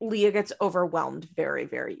Leah gets overwhelmed very,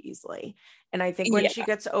 very easily. And I think when she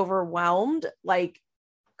gets overwhelmed, like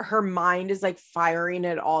her mind is like firing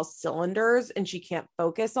at all cylinders and she can't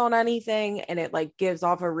focus on anything. And it like gives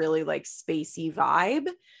off a really like spacey vibe.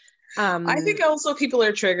 I think also people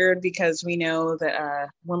are triggered because we know that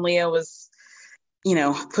when Leah was,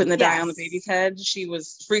 putting the dye on the baby's head, she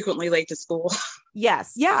was frequently late to school.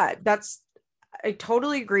 Yes. Yeah. I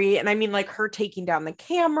totally agree. And I mean, like her taking down the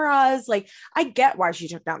cameras, like I get why she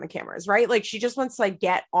took down the cameras, right? Like she just wants to like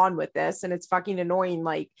get on with this and it's fucking annoying.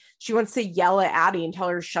 Like she wants to yell at Addie and tell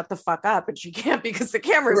her to shut the fuck up and she can't because the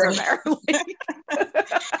cameras are there. Like...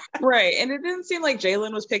 Right. And it didn't seem like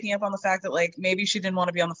Jalen was picking up on the fact that like maybe she didn't want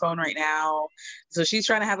to be on the phone right now. So she's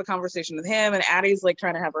trying to have a conversation with him and Addie's like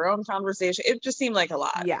trying to have her own conversation. It just seemed like a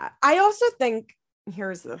lot. Yeah. I also think,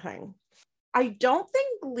 here's the thing. I don't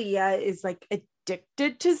think Leah is like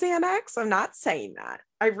addicted to Xanax. I'm not saying that.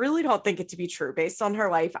 I really don't think it to be true based on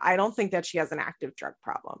her life. I don't think that she has an active drug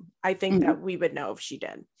problem. I think that we would know if she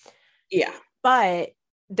did. Yeah. But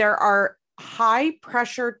there are high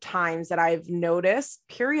pressure times that I've noticed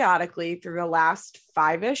periodically through the last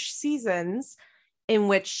 5-ish seasons in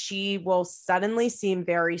which she will suddenly seem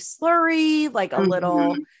very slurry, like a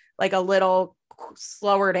little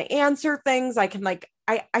slower to answer things. I can like,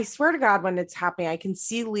 I swear to God, when it's happening, I can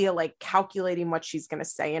see Leah like calculating what she's going to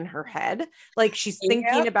say in her head. Like she's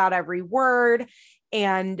thinking about every word.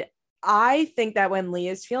 And I think that when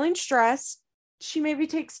Leah's feeling stressed, she maybe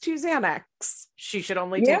takes 2 Xanax. She should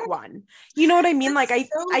only take 1. You know what I mean? That's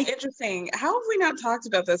like interesting. How have we not talked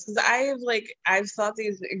about this? Because I've thought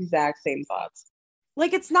these exact same thoughts.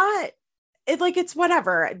 Like it's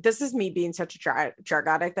whatever. This is me being such a drug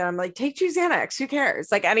addict that I'm like, take 2 Xanax. Who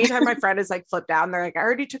cares? Like anytime my friend is like flipped out and they're like, I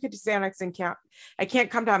already took it to Xanax and I can't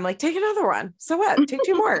come down. I'm like, take another one. So what? Take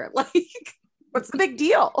 2 more. Like, what's the big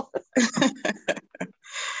deal?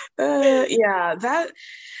 Yeah,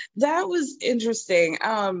 that was interesting.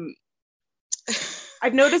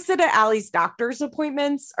 I've noticed it at Allie's doctor's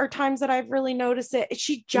appointments are times that I've really noticed it.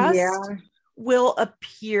 She just will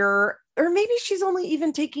appear, or maybe she's only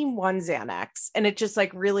even taking 1 Xanax and it just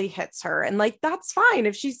like really hits her. And like, that's fine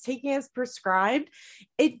if she's taking as prescribed.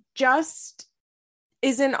 It just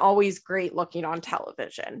isn't always great looking on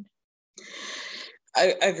television.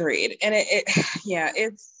 Agreed. And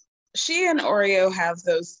it's she and Oreo have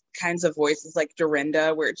those kinds of voices like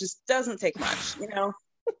Dorinda where it just doesn't take much,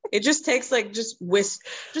 it just takes like whiff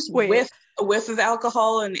of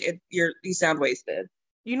alcohol and you sound wasted.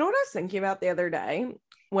 You know what I was thinking about the other day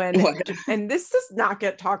and this does not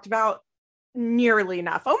get talked about nearly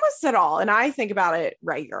enough, almost at all. And I think about it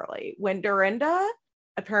regularly when Dorinda,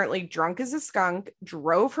 apparently drunk as a skunk,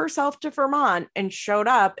 drove herself to Vermont and showed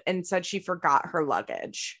up and said she forgot her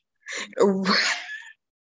luggage.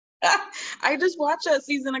 I just watched that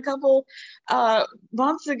season a couple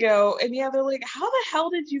months ago, and they're like, how the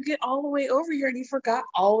hell did you get all the way over here and you forgot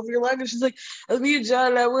all of your luggage? She's like, me and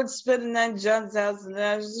John, I would spend the night at John's house and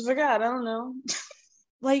I just forgot. I don't know.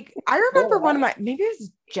 Like, I remember one of my, maybe it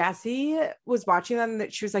was Jessie was watching that and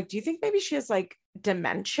that she was like, do you think maybe she has like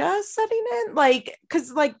dementia setting in? Like,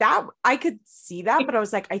 cause like that, I could see that, but I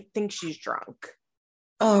was like, I think she's drunk.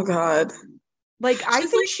 Oh God. Like, I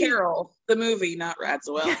She's think like Carol, the movie, not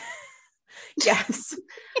Radswell. Yes.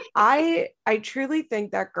 I truly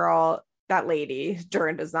think that girl, that lady,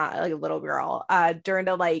 Dorinda's not like a little girl.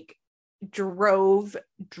 Dorinda like drove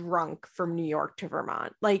drunk from New York to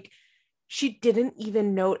Vermont. Like, she didn't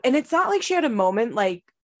even know. And it's not like she had a moment like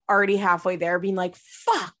already halfway there being like,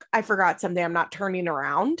 fuck, I forgot something. I'm not turning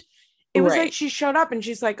around. It was like she showed up and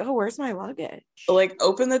she's like, oh, where's my luggage? Like,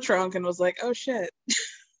 opened the trunk and was like, oh shit.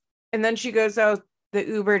 And then she goes, oh, the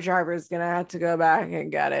Uber driver is going to have to go back and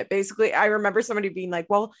get it. Basically, I remember somebody being like,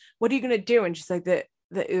 well, what are you going to do? And she's like, the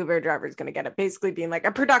Uber driver is going to get it. Basically being like,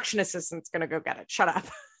 a production assistant's going to go get it. Shut up.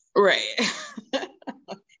 Right.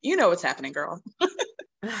 You know what's happening, girl.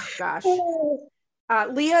 Oh, gosh.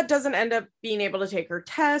 Leah doesn't end up being able to take her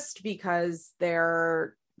test because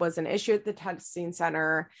there was an issue at the testing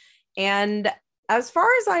center. And as far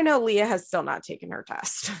as I know, Leah has still not taken her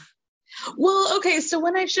test. Well, okay, so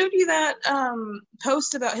when I showed you that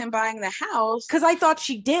post about him buying the house, because I thought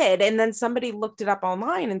she did, and then somebody looked it up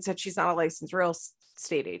online and said she's not a licensed real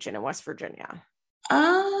estate agent in West Virginia.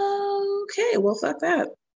 Okay, well, fuck that.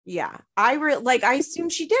 Yeah, I assume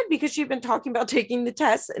she did because she'd been talking about taking the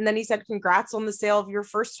test, and then he said, "Congrats on the sale of your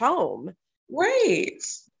first home." Right.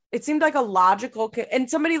 It seemed like a logical, and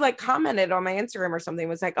somebody like commented on my Instagram or something,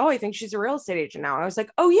 was like, "Oh, I think she's a real estate agent now." And I was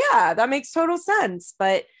like, "Oh yeah, that makes total sense,"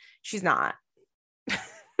 but she's not.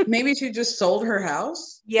 Maybe she just sold her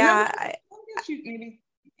house. Yeah. Maybe.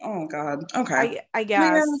 Oh God. Okay. I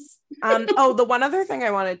guess. Oh, the one other thing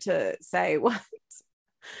I wanted to say was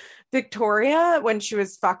Victoria, when she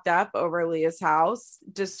was fucked up over Leah's house,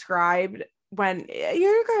 described when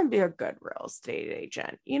you're going to be a good real estate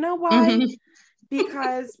agent. You know why? Mm-hmm.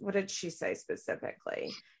 Because what did she say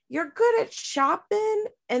specifically? You're good at shopping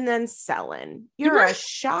and then selling. You're a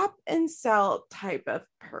shop and sell type of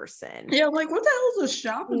person. Yeah, like what the hell is a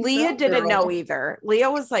shop and Leah sell didn't girl? know either.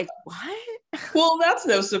 Leah was like, what? Well, that's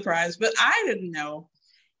no surprise, but I didn't know.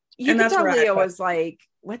 You can tell Leah was like,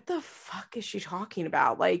 what the fuck is she talking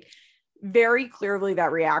about? Like, very clearly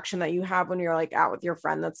that reaction that you have when you're like out with your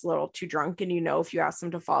friend that's a little too drunk and you know if you ask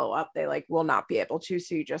them to follow up, they like will not be able to,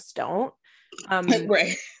 so you just don't.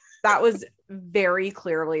 Right. That was very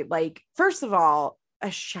clearly like, first of all,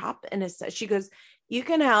 a shop and she goes, you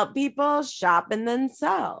can help people shop and then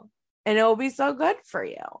sell and it'll be so good for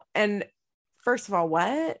you. And first of all,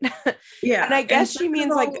 what? Yeah. And I guess she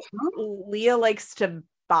means like Leah likes to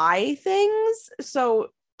buy things, so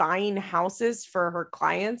buying houses for her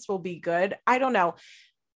clients will be good. I don't know.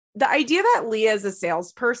 The idea that Leah is a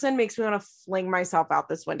salesperson makes me want to fling myself out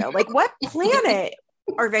this window. Like, what planet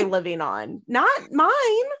are they living on? Not mine.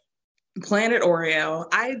 Planet Oreo.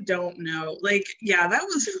 I don't know. Like, yeah, that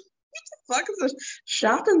was what the fuck is a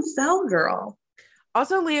shop and sell girl?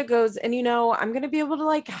 Also, Leah goes, and you know, I'm going to be able to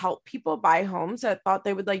like help people buy homes that thought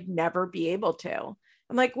they would like never be able to.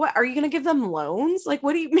 I'm like, what? Are you going to give them loans? Like,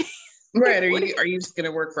 what do you mean? Right. Are you just going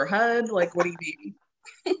to work for HUD? Like, what do you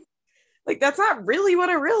mean? Like, that's not really what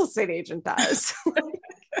a real estate agent does.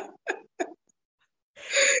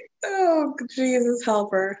 Oh, Jesus,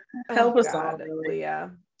 help her. Help us all. Really.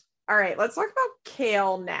 Leah. All right, let's talk about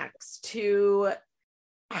Kale next. Is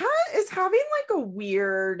having like a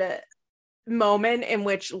weird moment in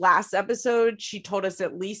which last episode she told us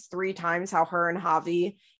at least 3 times how her and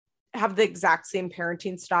Javi have the exact same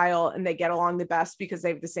parenting style and they get along the best because they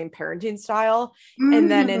have the same parenting style. Mm-hmm. And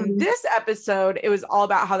then in this episode, it was all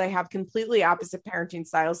about how they have completely opposite parenting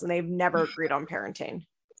styles and they've never agreed on parenting.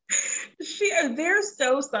 They're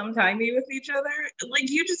so sometimey with each other. Like,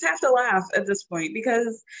 you just have to laugh at this point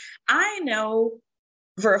because I know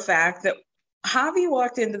for a fact that Javi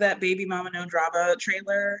walked into that Baby Mama No Drama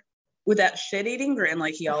trailer with that shit-eating grin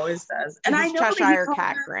like he always does. And I know Cheshire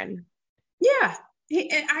cat grin. Yeah.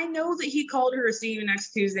 I know that he called her a see you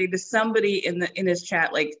next Tuesday to somebody in his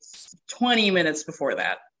chat like 20 minutes before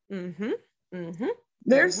that. Mm-hmm. Mm-hmm.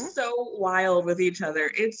 They're so wild with each other.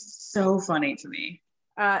 It's so funny to me.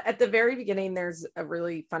 At the very beginning, there's a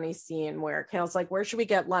really funny scene where Kale's like, where should we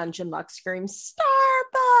get lunch? And Lux screams,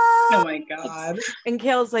 Starbucks! Oh my God. And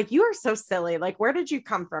Kale's like, you are so silly. Like, where did you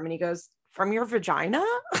come from? And he goes, from your vagina?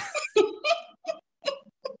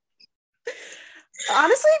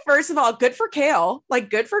 Honestly, first of all, good for Kale.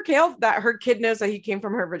 Like, good for Kale that her kid knows that he came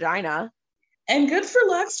from her vagina. And good for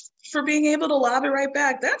Lux for being able to lob it right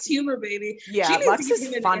back. That's humor, baby. Yeah, Lux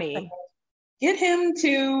is funny. Get him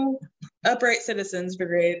to Upright Citizens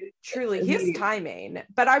Brigade. Truly, he has timing.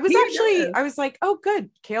 But I was like, oh, good.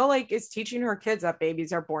 Kale like is teaching her kids that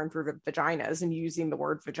babies are born through vaginas and using the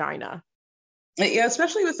word vagina. Yeah,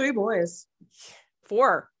 especially with 3 boys.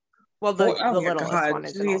 4. Well, the littlest God. one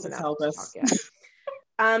isn't Jesus old enough help to us. talk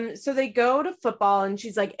yet. So they go to football and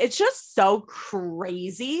she's like, it's just so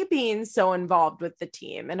crazy being so involved with the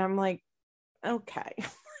team. And I'm like, okay.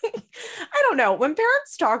 I don't know. When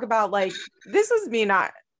parents talk about like, this is me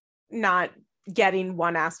not getting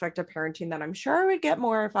one aspect of parenting that I'm sure I would get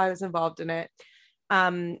more if I was involved in it.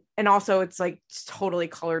 And also it's like totally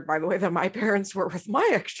colored by the way that my parents were with my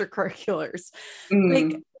extracurriculars.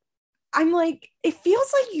 Like, I'm like, it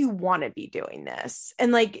feels like you want to be doing this.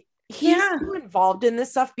 And like, he's so involved in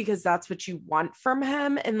this stuff because that's what you want from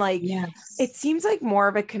him. And like, it seems like more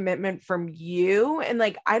of a commitment from you. And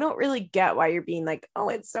like, I don't really get why you're being like, oh,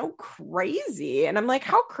 it's so crazy. And I'm like,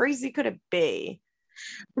 how crazy could it be?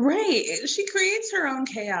 Right. She creates her own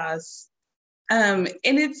chaos. And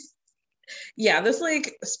it's, this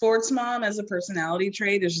like sports mom as a personality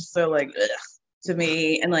trait is just so like, ugh, to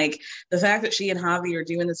me. And like the fact that she and Javi are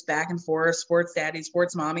doing this back and forth sports daddy,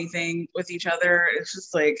 sports mommy thing with each other. It's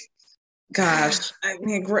just like, gosh, I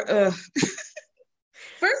mean, first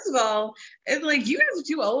of all, it's like you guys are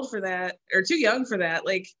too old for that or too young for that.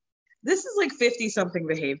 Like this is like 50 something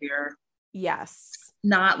behavior. Yes.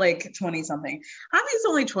 Not like 20 something. Javi's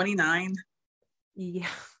only 29. Yeah.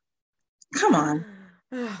 Come on.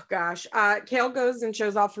 Oh gosh. Kale goes and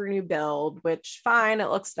shows off her new build, which fine, it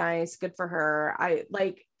looks nice, good for her. I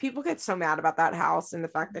like people get so mad about that house and the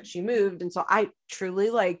fact that she moved. And so I truly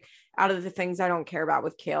like out of the things I don't care about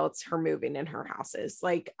with Kale, it's her moving in her houses.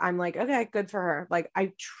 Like I'm like, okay, good for her. Like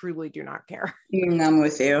I truly do not care. I'm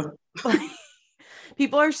with you. Like,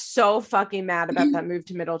 people are so fucking mad about that move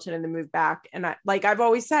to Middleton and the move back. And I've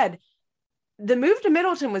always said, the move to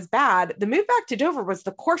Middleton was bad. The move back to Dover was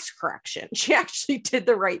the course correction. She actually did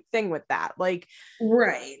the right thing with that. Like,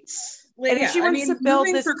 right. Like, and if she wants to build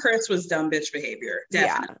this for Chris was dumb bitch behavior.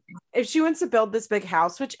 Definitely. Yeah. If she wants to build this big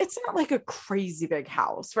house, which it's not like a crazy big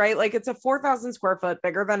house, right? Like it's a 4,000 square foot,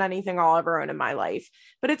 bigger than anything I'll ever own in my life,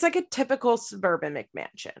 but it's like a typical suburban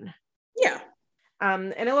McMansion. Yeah.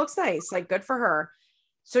 And it looks nice, like good for her.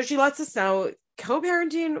 So she lets us know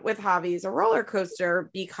co-parenting with Javi is a roller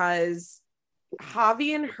coaster because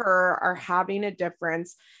Javi and her are having a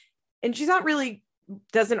difference. And she's not really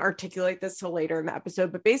doesn't articulate this till later in the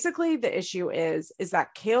episode, but basically the issue is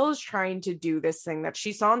that Kale is trying to do this thing that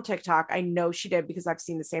she saw on TikTok. I know she did because I've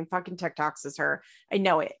seen the same fucking TikToks as her. I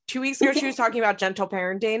know it. 2 weeks ago, she was talking about gentle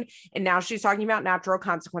parenting, and now she's talking about natural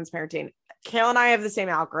consequence parenting. Kale and I have the same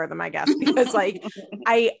algorithm, I guess, because like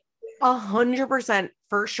I 100%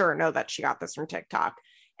 for sure know that she got this from TikTok.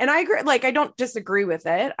 And I agree, like, I don't disagree with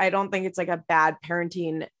it. I don't think it's like a bad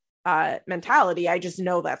parenting mentality. I just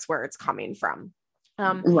know that's where it's coming from.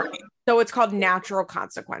 Right. So it's called natural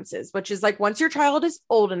consequences, which is like once your child is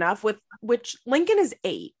old enough, with which Lincoln is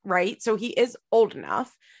 8, right? So he is old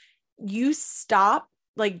enough. You stop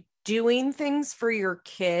like doing things for your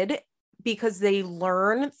kid because they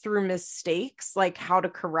learn through mistakes, like how to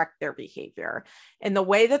correct their behavior. And the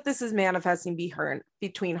way that this is manifesting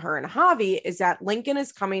between her and Javi is that Lincoln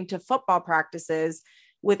is coming to football practices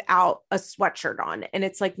without a sweatshirt on. And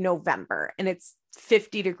it's like November and it's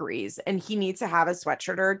 50 degrees and he needs to have a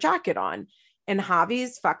sweatshirt or a jacket on. And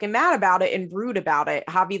Javi's fucking mad about it and rude about it.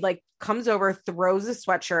 Javi like comes over, throws a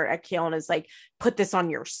sweatshirt at Kale and is like, put this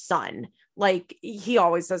on your son. Like he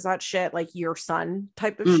always does that shit, like your son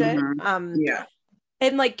type of shit. Yeah.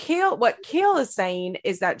 And like what Kale is saying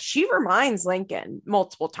is that she reminds Lincoln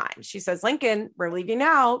multiple times. She says, Lincoln, we're leaving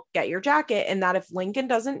now, get your jacket. And that if Lincoln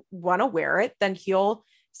doesn't want to wear it, then he'll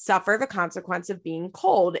suffer the consequence of being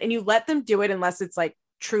cold. And you let them do it unless it's like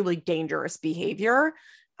truly dangerous behavior.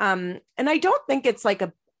 And I don't think it's like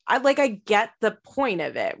I get the point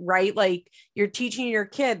of it, right? Like you're teaching your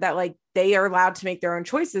kid that like they are allowed to make their own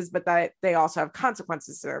choices, but that they also have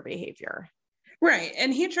consequences to their behavior. Right.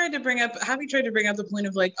 And Javi tried to bring up the point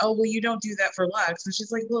of like, oh, well, you don't do that for Lex. And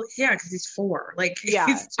she's like, well, yeah, because he's 4. Like, yeah,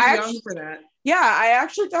 he's too young for that. Yeah, I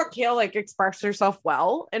actually thought Kale like expressed herself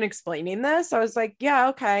well in explaining this. I was like, yeah,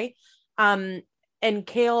 okay. And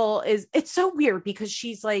Kale it's so weird because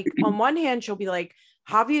she's like, on one hand, she'll be like,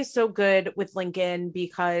 Javi is so good with Lincoln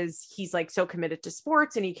because he's like so committed to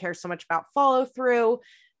sports and he cares so much about follow through.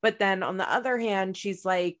 But then on the other hand, she's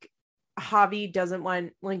like, Javi doesn't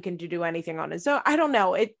want Lincoln to do anything on his own. I don't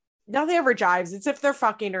know. Nothing ever jives. It's if they're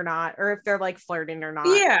fucking or not, or if they're like flirting or not.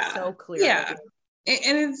 Yeah. So clear. Yeah.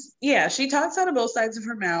 And it's, yeah, she talks out of both sides of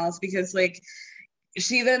her mouth because like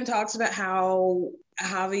she then talks about how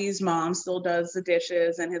Javi's mom still does the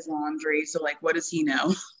dishes and his laundry. So like, what does he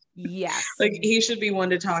know? Yes. Like he should be one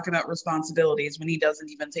to talk about responsibilities when he doesn't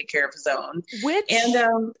even take care of his own. Which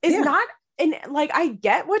And is not, and like, I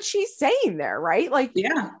get what she's saying there, right? Like,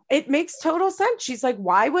 yeah, it makes total sense. She's like,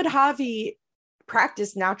 why would Javi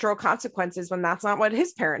practice natural consequences when that's not what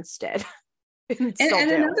his parents did? and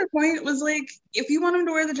another point was like, if you want him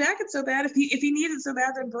to wear the jacket so bad, if he needs it so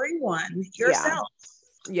bad, then bring one yourself.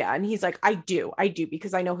 Yeah. And he's like, I do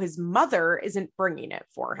because I know his mother isn't bringing it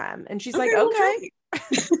for him. And she's like, well, okay.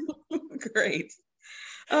 Great.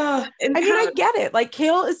 I mean, I get it. Like,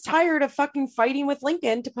 Kale is tired of fucking fighting with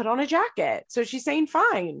Lincoln to put on a jacket. So she's saying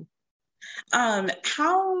fine.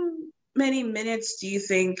 How many minutes do you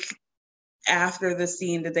think after the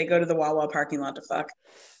scene did they go to the Wawa parking lot to fuck?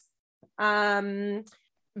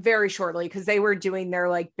 Very shortly, because they were doing their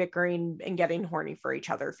like bickering and getting horny for each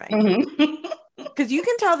other thing. Mm-hmm. Because you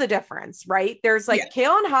can tell the difference, right? There's like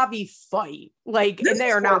Kale and Javi fight, like, and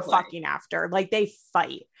they are not fucking after, like they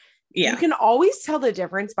fight. Yeah. You can always tell the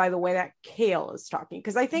difference by the way that Kale is talking.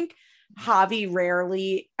 Because I think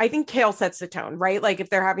Javi I think Kale sets the tone, right? Like if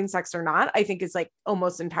they're having sex or not, I think is like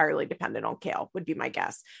almost entirely dependent on Kale, would be my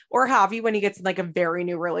guess. Or Javi when he gets in like a very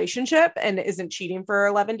new relationship and isn't cheating for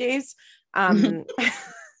 11 days.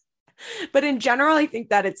 But in general, I think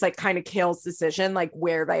that it's like kind of Kale's decision, like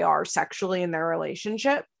where they are sexually in their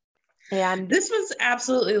relationship. And this was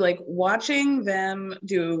absolutely like watching them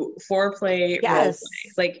do foreplay, role play.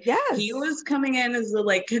 Like he was coming in as the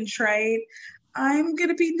like contrite, I'm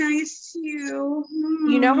gonna be nice to you.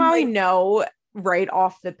 You know how I know right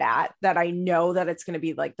off the bat that I know that it's gonna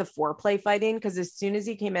be like the foreplay fighting? Because as soon as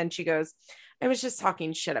he came in, she goes, I was just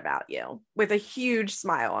talking shit about you, with a huge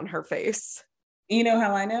smile on her face. You know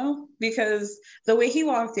how I know? Because the way he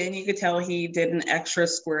walked in, you could tell he did an extra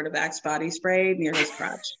squirt of Axe body spray near his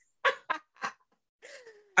crotch.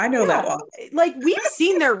 I know that one. Like we've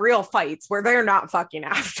seen their real fights where they're not fucking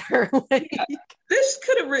after. Like, this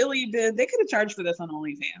could have really been, they could have charged for this on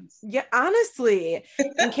OnlyFans. Yeah, honestly.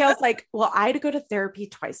 And Kale's like, well, I had to go to therapy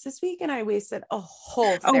twice this week and I wasted a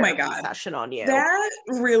whole therapy session on you. That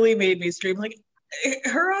really made me scream. Like,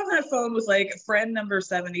 her on that phone was like friend number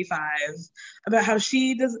 75 about how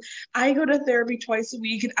she does. I go to therapy twice a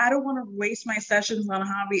week and I don't want to waste my sessions on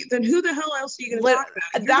Javi. Then who the hell else are you going to talk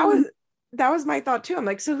about? That was my thought too. I'm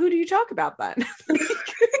like, so who do you talk about then?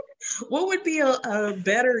 What would be a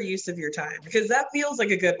better use of your time? Because that feels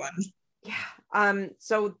like a good one. Yeah.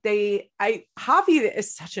 So Javi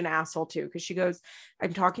is such an asshole too, because she goes,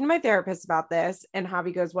 I'm talking to my therapist about this. And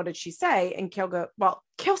Javi goes, what did she say? And Kale goes, well,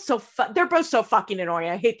 Kale's they're both so fucking annoying.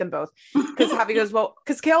 I hate them both. Because Javi goes, well,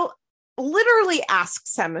 because Kale literally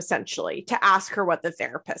asks him essentially to ask her what the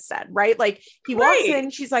therapist said, right? Like he walks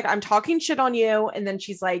in, she's like, I'm talking shit on you. And then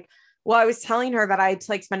she's like, well, I was telling her that I'd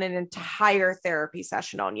like spend an entire therapy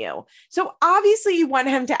session on you. So obviously you want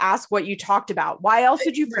him to ask what you talked about. Why else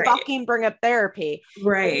did you fucking bring up therapy?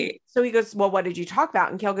 Right. So he goes, well, what did you talk about?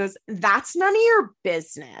 And Kale goes, that's none of your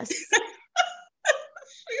business.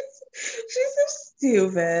 She's so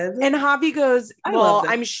stupid. And Javi goes, well,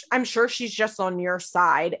 I'm sure she's just on your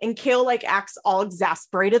side. And Kale like acts all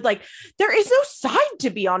exasperated. Like there is no side to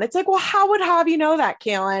be on. It's like, well, how would Javi know that,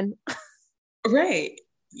 Kaylin? Right.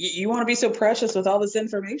 You want to be so precious with all this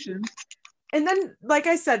information. And then, like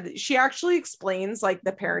I said, she actually explains like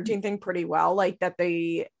the parenting thing pretty well, like that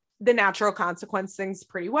the natural consequence things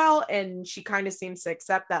pretty well. And she kind of seems to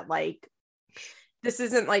accept that like, this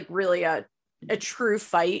isn't like really a true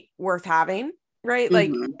fight worth having. Right.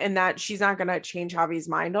 Like, and that she's not going to change Javi's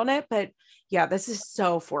mind on it. But yeah, this is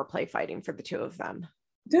so foreplay fighting for the two of them.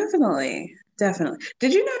 Definitely.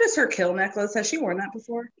 Did you notice her kill necklace? Has she worn that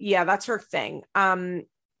before? Yeah, that's her thing.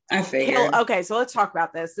 I figured. Okay, so let's talk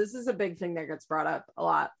about this. This is a big thing that gets brought up a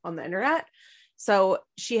lot on the internet. So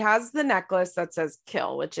she has the necklace that says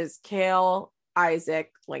Kill, which is Kale,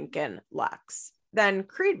 Isaac, Lincoln, Lex. Then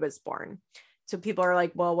Creed was born. So people are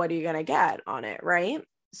like, well, what are you going to get on it, right?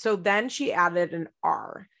 So then she added an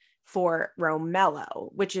R for Romello,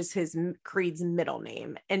 which is Creed's middle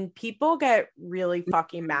name. And people get really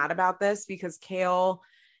fucking mad about this because Kale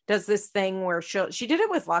does this thing where she did it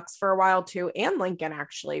with Lux for a while too, and Lincoln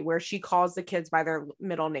actually, where she calls the kids by their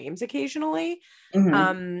middle names occasionally.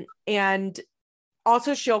 And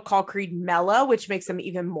also she'll call Creed Mello, which makes him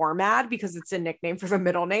even more mad because it's a nickname for the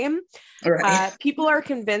middle name. Right. People are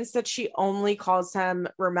convinced that she only calls him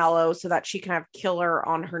Romello so that she can have Killer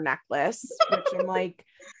on her necklace, which I'm like,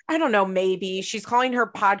 I don't know, maybe she's calling her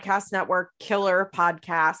podcast network Killer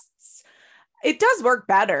Podcasts. it does work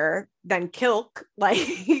better than Kilk. Like,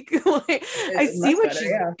 I see what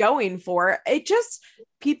she's going for. It just,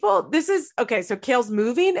 people, this is okay. So Kale's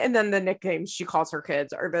moving, and then the nicknames she calls her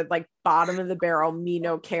kids are the like bottom of the barrel, me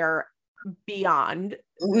no care beyond.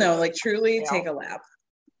 No, like truly take a lap.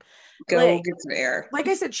 Go like, get some air. Like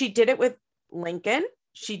I said, she did it with Lincoln.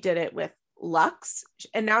 She did it with Lux,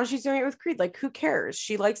 and now she's doing it with Creed. Like, who cares?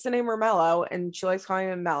 She likes the name Romello, and she likes calling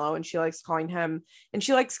him Mello, and she likes calling him, and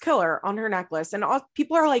she likes Killer on her necklace. And all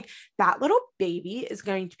people are like, that little baby is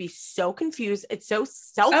going to be so confused. It's so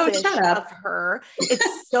selfish of her.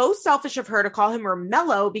 It's so selfish of her to call him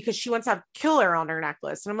Romello because she wants to have Killer on her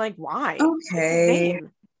necklace. And I'm like, why?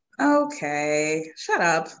 Okay, shut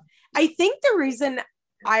up. I think the reason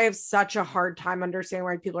I have such a hard time understanding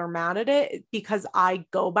why people are mad at it because I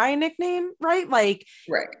go by a nickname, right? Like,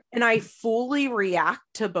 right. And I fully react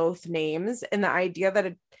to both names, and the idea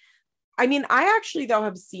that I actually though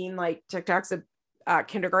have seen like TikToks of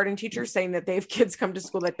kindergarten teachers saying that they have kids come to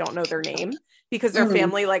school that don't know their name because their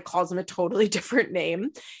family like calls them a totally different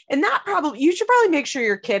name. And that you should probably make sure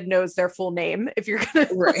your kid knows their full name if you're gonna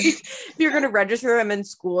if you're gonna register them in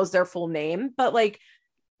school as their full name. But like,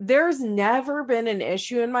 there's never been an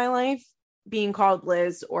issue in my life being called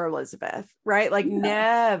Liz or Elizabeth, right? Like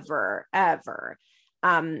never, ever.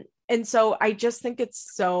 And so I just think it's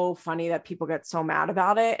so funny that people get so mad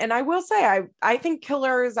about it. And I will say, I think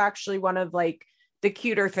Killer is actually one of like the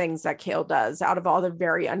cuter things that Kale does out of all the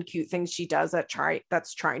very uncute things she does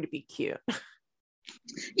that's trying to be cute.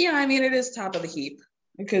 Yeah, I mean, it is top of the heap.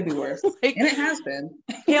 It could be worse. Like, and it has been.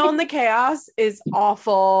 Kale in the Chaos is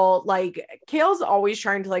awful. Like, Kale's always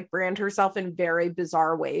trying to like brand herself in very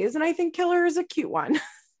bizarre ways. And I think Killer is a cute one.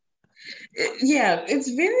 Yeah,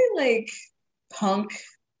 it's very like punk.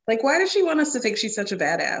 Like, why does she want us to think she's such a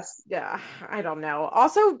badass? Yeah, I don't know.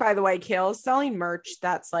 Also, by the way, Kale is selling merch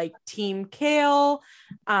that's like Team Kale.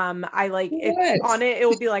 I like it, on it. It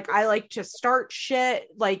will be like, I like to start shit.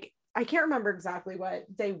 Like, I can't remember exactly what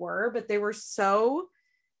they were, but they were so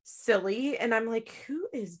silly. And I'm like, who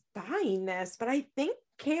is buying this? But I think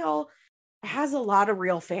Kale has a lot of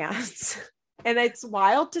real fans. And it's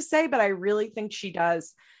wild to say, but I really think she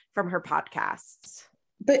does from her podcasts.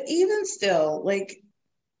 But even still, like,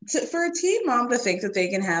 for a teen mom to think that they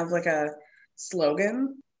can have like a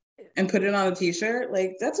slogan and put it on a t-shirt,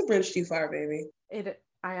 like, that's a bridge too far, baby.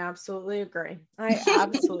 I absolutely agree. I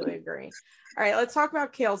absolutely agree. All right, let's talk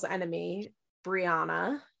about Kale's enemy,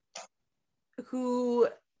 Brianna, who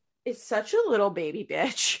is such a little baby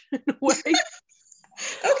bitch.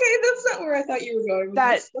 Okay, that's not where I thought you were going.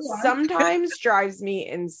 That sometimes drives me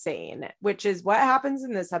insane, which is what happens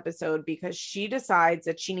in this episode because she decides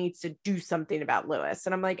that she needs to do something about Lewis.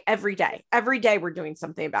 And I'm like, every day we're doing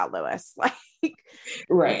something about Lewis. Like,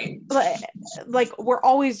 right. Like we're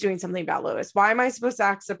always doing something about Lewis. Why am I supposed to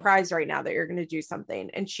act surprised right now that you're going to do something?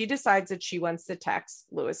 And she decides that she wants to text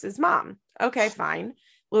Lewis's mom. Okay, fine.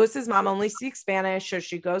 Lewis's mom only speaks Spanish, so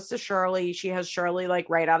she goes to Shirley. She has Shirley like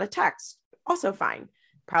write out a text. Also fine.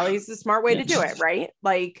 Probably is the smart way to do it, right?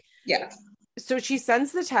 Like, yeah. So she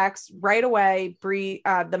sends the text right away.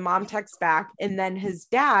 The mom texts back, and then his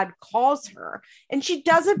dad calls her, and she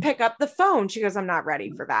doesn't pick up the phone. She goes, "I'm not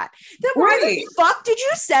ready for that." Then why the fuck did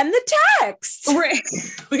you send the text? Right.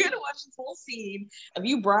 We had to watch this whole scene of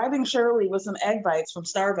you bribing Shirley with some egg bites from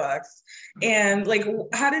Starbucks, and like,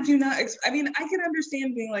 how did you not? I mean, I can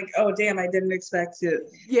understand being like, "Oh, damn, I didn't expect to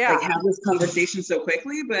like, have this conversation so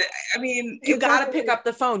quickly." But I mean, you got to pick up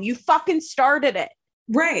the phone. You fucking started it,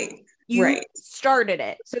 right? You started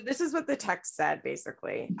it. So this is what the text said,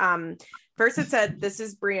 basically. First it said, "This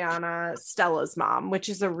is Brianna, Stella's mom," which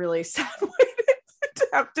is a really sad way to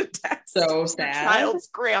have to text. So sad. Child's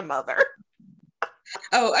grandmother.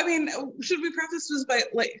 Oh, I mean, should we preface this by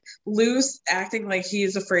like Luce acting like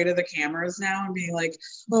he's afraid of the cameras now and being like,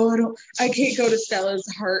 "Oh, I can't go to Stella's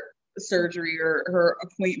heart surgery or her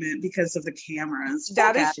appointment because of the cameras."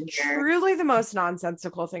 That is truly the most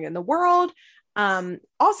nonsensical thing in the world.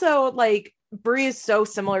 Also, like, Brie is so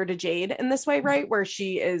similar to Jade in this way, right? Where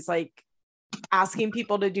she is like asking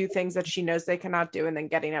people to do things that she knows they cannot do and then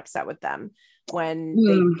getting upset with them when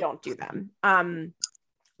they don't do them.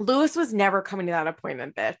 Lewis was never coming to that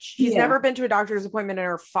appointment, bitch. He's never been to a doctor's appointment in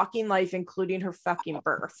her fucking life, including her fucking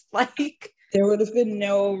birth. Like, there would have been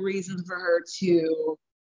no reason for her to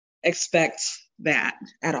expect that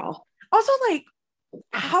at all. Also, like,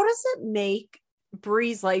 how does it make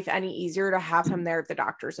Brie's life any easier to have him there at the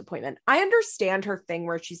doctor's appointment? I understand her thing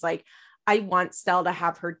where she's like, I want Stella to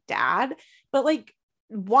have her dad, but like,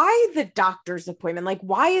 why the doctor's appointment? Like,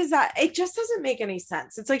 why is that? It just doesn't make any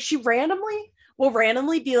sense. It's like she randomly will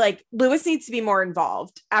randomly be like, Lewis needs to be more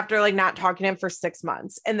involved after like not talking to him for 6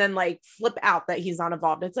 months, and then like flip out that he's not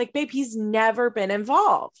involved. It's like, babe, he's never been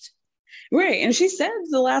involved. Right. And she said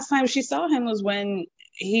the last time she saw him was when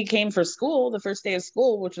he came for school, the first day of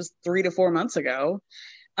school, which was 3 to 4 months ago.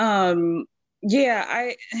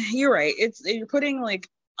 Yeah, you're right. You're putting like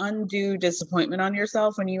undue disappointment on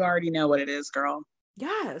yourself when you already know what it is, girl.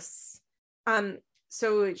 Yes.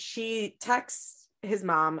 So she texts his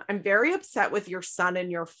mom, I'm very upset with your son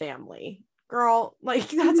and your family. Girl, like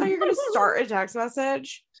that's how you're gonna start a text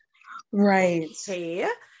message. Right. Okay.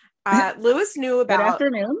 Lewis knew about Good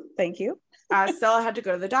afternoon. Thank you. Stella had to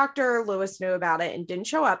go to the doctor. Lewis knew about it and didn't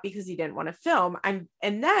show up because he didn't want to film. And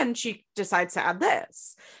then she decides to add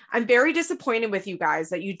this. I'm very disappointed with you guys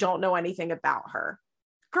that you don't know anything about her.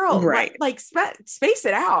 Girl, right. like space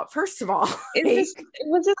it out, first of all. It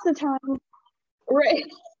was just the time. Right.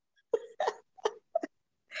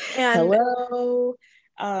 And hello.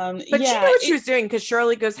 But she knew what she was doing, because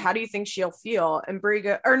Shirley goes, how do you think she'll feel? And Brie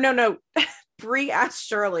Brie asked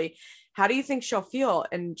Shirley, how do you think she'll feel?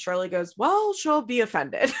 And Shirley goes, well, she'll be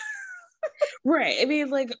offended. Right. I mean,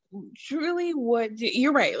 like, truly,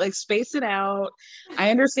 you're right. Like, space it out.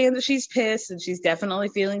 I understand that she's pissed and she's definitely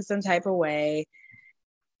feeling some type of way.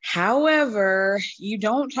 However, you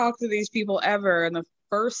don't talk to these people ever. And the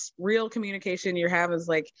first real communication you have is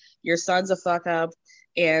like, your son's a fuck up,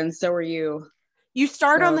 and so are you. You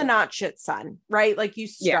start on the not shit son, right? Like, you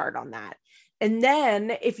start on that. And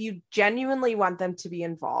then if you genuinely want them to be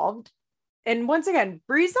involved, and once again,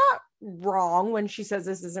 Brie's not wrong when she says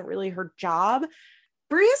this isn't really her job.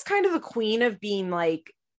 Brie is kind of the queen of being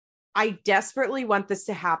like, I desperately want this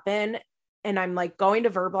to happen, and I'm like going to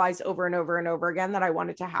verbalize over and over and over again that I want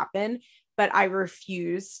it to happen, but I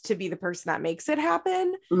refuse to be the person that makes it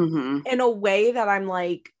happen, in a way that I'm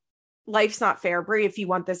like, life's not fair, Brie. If you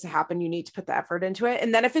want this to happen, you need to put the effort into it.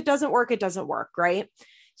 And then if it doesn't work, it doesn't work, right?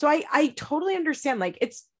 So I totally understand. Like,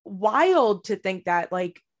 it's wild to think that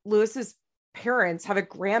like Lewis's parents have a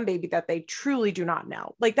grandbaby that they truly do not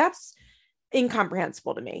know. Like, that's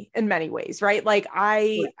incomprehensible to me in many ways, right? Like,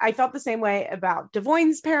 I felt the same way about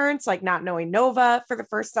Devoyne's parents, like not knowing Nova for the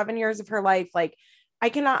first 7 years of her life. Like, I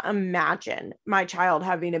cannot imagine my child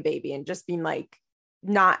having a baby and just being like,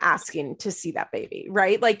 not asking to see that baby,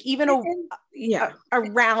 right? Like, even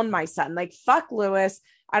around my son, like, fuck Lewis,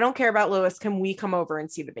 I don't care about Lewis, can we come over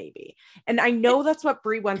and see the baby? And I know that's what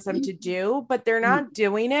Brie wants them to do, but they're not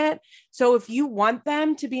doing it. So if you want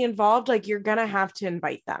them to be involved, like, you're gonna have to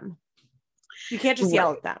invite them. You can't just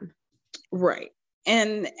yell at them. Right.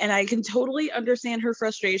 And I can totally understand her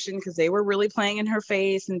frustration, because they were really playing in her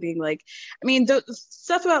face and being like, I mean, the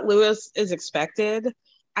stuff about Lewis is expected.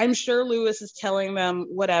 I'm sure Lewis is telling them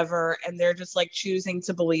whatever, and they're just like choosing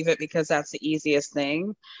to believe it because that's the easiest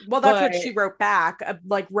thing. Well, that's what she wrote back,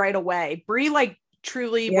 like right away. Brie like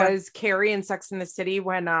truly was Carrie in Sex and the City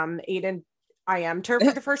when Aiden IM'd her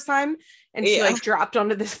for the first time, and she like dropped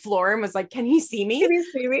onto this floor and was like, can he see me? Can he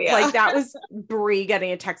see me? Like, that was Brie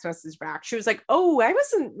getting a text message back. She was like, oh, I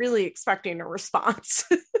wasn't really expecting a response.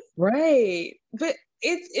 Right. But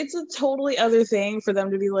it's a totally other thing for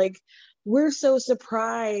them to be like, we're so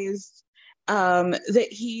surprised that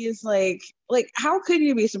he's like, how could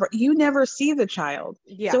you be surprised? You never see the child.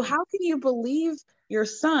 Yeah. So how can you believe your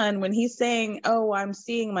son when he's saying, oh, I'm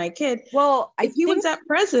seeing my kid? Well, if he was at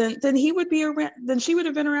present, then he would be around, then she would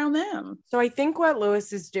have been around them. So I think what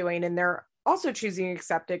Lewis is doing, and they're also choosing to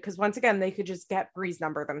accept it, because once again, they could just get Brie's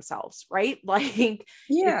number themselves, right? Like,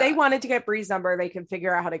 if they wanted to get Brie's number, they could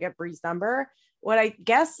figure out how to get Brie's number. What I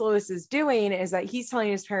guess Lewis is doing is that he's telling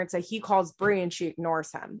his parents that he calls Brie and she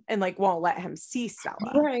ignores him and like won't let him see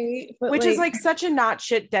Stella. Right. Which is like such a not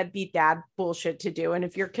shit deadbeat dad bullshit to do. And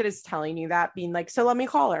if your kid is telling you that, being like, so let me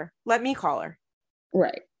call her.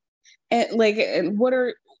 Right. And like,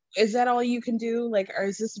 is that all you can do? Like, or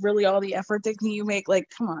is this really all the effort that you make? Like,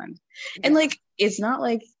 come on. Yeah. And like, it's not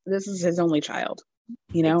like this is his only child,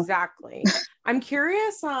 you know? Exactly. I'm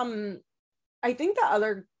curious. I think the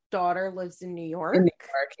other daughter lives in New York.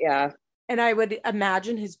 Yeah. And I would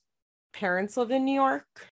imagine his parents live in New York.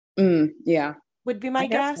 Yeah. Would be my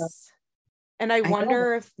guess. So. And I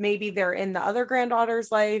wonder if maybe they're in the other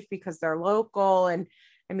granddaughter's life because they're local. And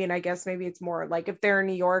I mean, I guess maybe it's more like if they're in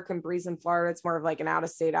New York and Brie's in Florida, it's more of like an out of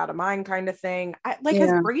state, out of mind kind of thing. Has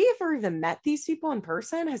Brie ever even met these people in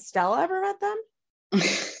person? Has Stella ever met them?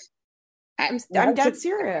 I'm dead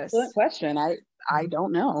serious. Excellent question. I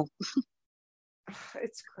don't know.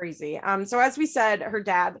 It's crazy. So as we said,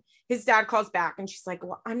 his dad calls back and she's like,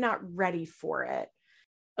 well, I'm not ready for it.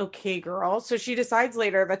 okay, girl. So she decides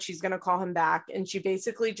later that she's going to call him back. And she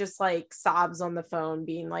basically just like sobs on the phone,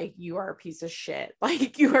 being like, you are a piece of shit.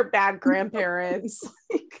 Like, you are bad grandparents.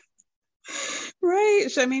 Right.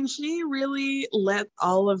 I mean, she really let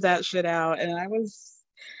all of that shit out. And I was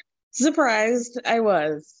surprised. I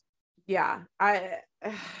was. Yeah.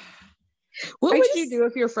 What would you do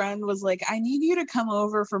if your friend was like, I need you to come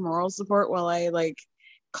over for moral support while I like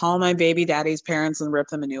call my baby daddy's parents and rip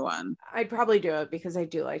them a new one? I'd probably do it because I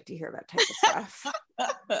do like to hear that type of stuff.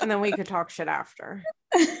 And then we could talk shit after.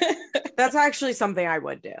 That's actually something I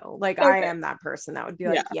would do. Like, okay. I am that person that would be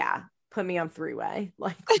like, yeah, put me on three-way.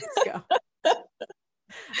 Like, let's go.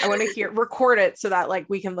 I want to record it so that like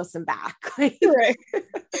we can listen back. Right.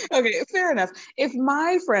 Okay, fair enough. If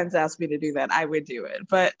my friends asked me to do that, I would do it,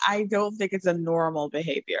 but I don't think it's a normal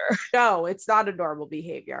behavior. No, it's not a normal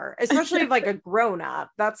behavior, especially like a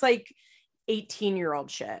grown-up. That's like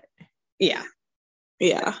 18-year-old shit. Yeah.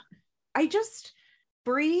 Yeah.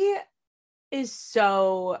 Brie is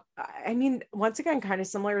so, I mean, once again, kind of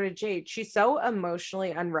similar to Jade. She's so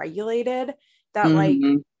emotionally unregulated that like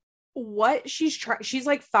what she's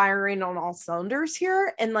like firing on all cylinders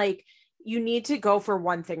here, and like you need to go for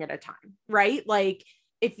one thing at a time, right? Like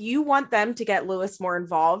if you want them to get Lewis more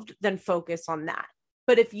involved, then focus on that.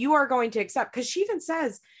 But if you are going to accept, because she even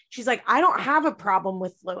says, she's like, I don't have a problem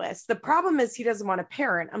with Lewis. The problem is he doesn't want a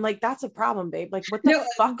parent. I'm like, that's a problem, babe. Like, what the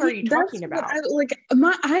fuck are you talking about?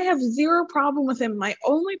 I have zero problem with him. My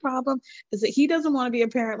only problem is that he doesn't want to be a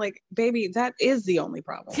parent. Like, baby, that is the only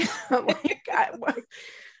problem.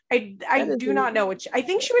 I do not know what I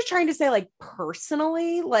think she was trying to say, like,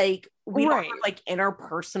 personally, like we don't have like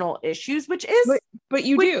interpersonal issues, which is, but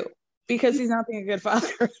you do, because he's not being a good father.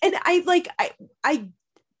 And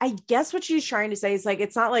I guess what she's trying to say is like,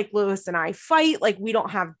 it's not like Lewis and I fight, like we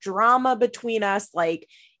don't have drama between us, like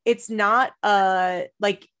it's not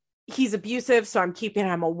like he's abusive, so I'm keeping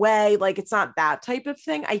him away, like it's not that type of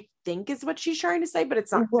thing, I think is what she's trying to say, but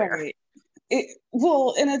it's not clear.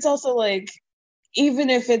 Well, and it's also like, even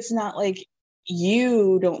if it's not like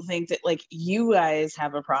you don't think that like you guys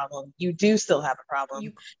have a problem, you do still have a problem.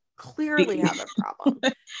 You clearly have a problem.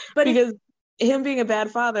 But because him being a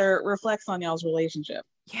bad father reflects on y'all's relationship.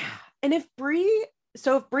 Yeah. And if Brie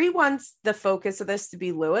wants the focus of this to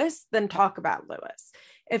be Lewis, then talk about Lewis.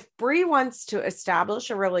 If Brie wants to establish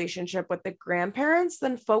a relationship with the grandparents,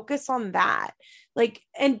 then focus on that. Like,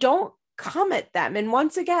 and don't come at them. And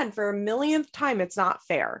once again, for a millionth time, it's not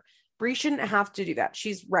fair. Brie shouldn't have to do that.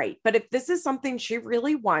 She's right. But if this is something she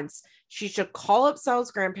really wants, she should call up Sel's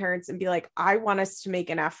grandparents and be like, I want us to make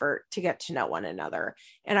an effort to get to know one another.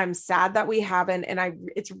 And I'm sad that we haven't. And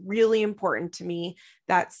it's really important to me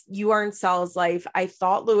that you are in Sel's life. I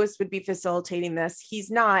thought Lewis would be facilitating this. He's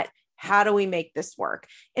not. How do we make this work?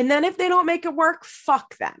 And then if they don't make it work,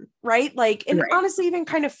 fuck them, right? Like, and honestly, even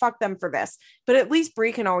kind of fuck them for this. But at least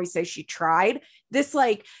Brie can always say she tried. This,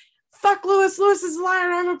 like, fuck Lewis. Lewis is a liar.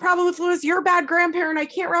 I have a problem with Lewis. You're a bad grandparent. I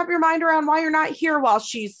can't wrap your mind around why you're not here, while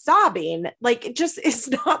she's sobbing. Like, it just is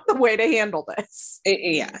not the way to handle this.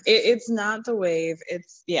 It's not the wave.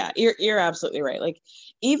 You're absolutely right. Like,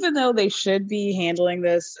 even though they should be handling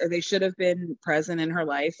this, or they should have been present in her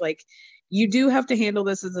life, like, you do have to handle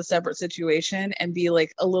this as a separate situation and be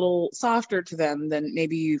like a little softer to them than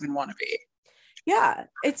maybe you even want to be. Yeah.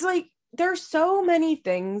 It's like, there's so many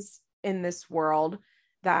things in this world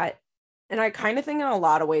that, and I kind of think in a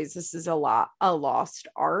lot of ways, this is a lost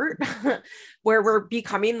art where we're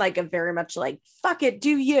becoming like a very much like, fuck it,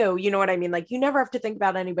 do you know what I mean? Like, you never have to think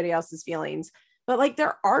about anybody else's feelings. But like,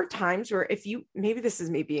 there are times where if you, maybe this is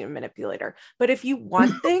me being a manipulator, but if you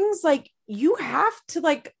want things, like, you have to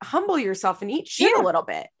like humble yourself and eat shit a little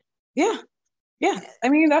bit. Yeah. I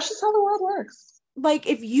mean, that's just how the world works. Like,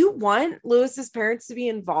 if you want Lewis's parents to be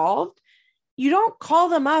involved, you don't call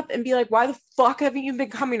them up and be like, why the fuck haven't you been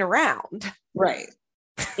coming around? Right.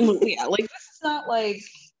 Yeah. Like, this is not like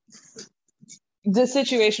the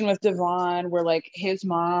situation with Devon where like his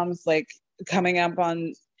mom's like coming up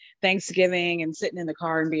on Thanksgiving and sitting in the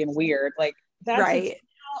car and being weird. Like, that's right.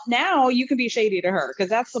 Now you can be shady to her because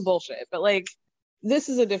that's the bullshit. But like, this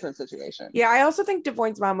is a different situation. Yeah. I also think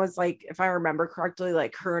Devon's mom was like, if I remember correctly,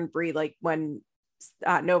 like her and Brie, like when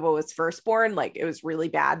Nova was first born, like it was really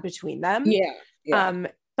bad between them. Yeah.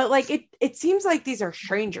 But like it seems like these are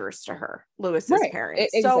strangers to her, Lewis's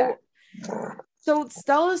parents. Exactly. So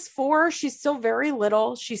Stella's 4, she's still very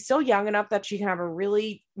little. She's still young enough that she can have a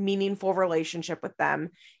really meaningful relationship with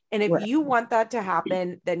them. And if you want that to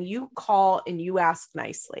happen, then you call and you ask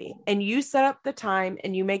nicely and you set up the time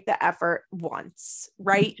and you make the effort once,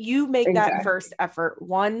 right? You make that first effort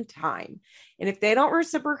one time. And if they don't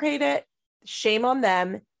reciprocate it, shame on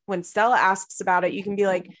them. when Stella asks about it, you can be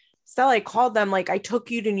like, Stella, I called them, like, I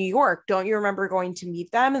took you to New York. Don't you remember going to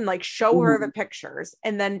meet them? And like show her the pictures.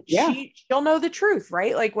 And then she'll know the truth,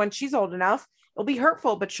 right? Like when she's old enough, it'll be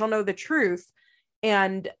hurtful, but she'll know the truth.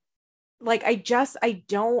 And like, I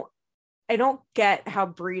don't get how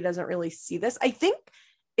Brie doesn't really see this. I think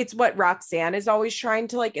it's what Roxanne is always trying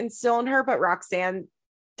to like instill in her, but Roxanne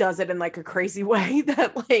does it in like a crazy way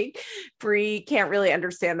that like Brie can't really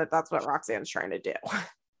understand that that's what Roxanne's trying to do.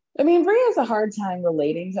 I mean, Brie has a hard time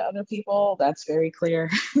relating to other people. That's very clear.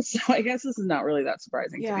 So I guess this is not really that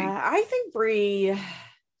surprising to me. Yeah, I think Brie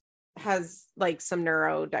has like some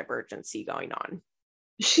neurodivergency going on.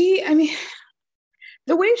 I mean,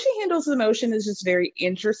 the way she handles emotion is just very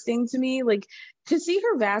interesting to me. Like to see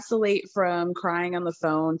her vacillate from crying on the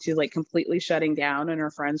phone to like completely shutting down and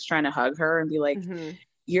her friends trying to hug her and be like,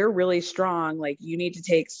 you're really strong. Like you need to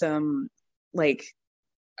take some like,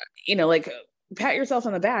 you know, like pat yourself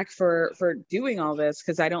on the back for doing all this,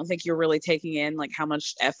 because I don't think you're really taking in like how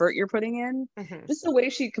much effort you're putting in. Just the way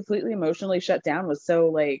she completely emotionally shut down was so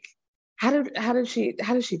like, how did she do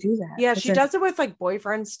that? Yeah, she does it with like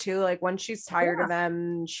boyfriends too. Like when she's tired of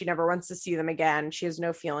them, she never wants to see them again. She has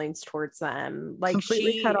no feelings towards them. Like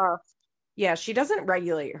completely cut off. Yeah, she doesn't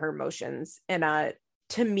regulate her emotions in a,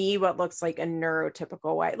 to me, what looks like a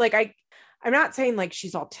neurotypical way. Like I'm not saying like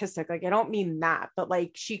she's autistic, like I don't mean that, but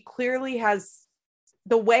like she clearly has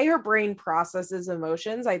the way her brain processes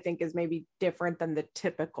emotions, I think is maybe different than the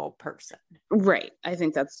typical person. Right. I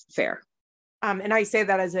think that's fair. And I say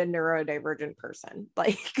that as a neurodivergent person.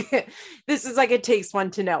 Like this is like it takes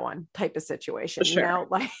one to know one type of situation, you know,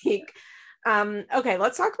 like okay,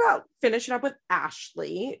 let's talk about finishing up with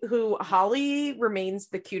Ashley, who Holly remains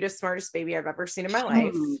the cutest, smartest baby I've ever seen in my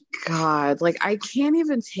life. Oh, God, like I can't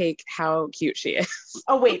even take how cute she is.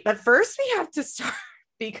 Oh, wait, but first we have to start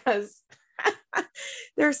because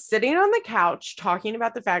they're sitting on the couch talking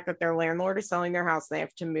about the fact that their landlord is selling their house and they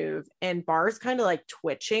have to move. And Bar's kind of like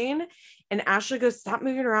twitching. And Ashley goes, stop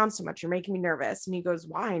moving around so much. You're making me nervous. And he goes,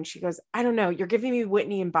 why? And she goes, I don't know. You're giving me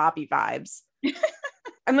Whitney and Bobby vibes.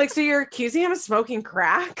 I'm like, so you're accusing him of smoking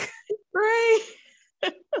crack? Right.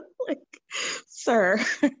 Like, sir,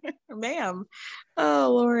 ma'am.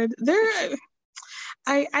 Oh, Lord. They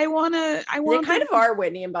kind of are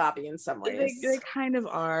Whitney and Bobby in some ways. They kind of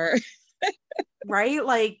are. Right?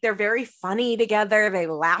 Like they're very funny together. They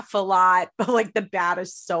laugh a lot, but like the bad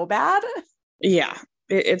is so bad. Yeah,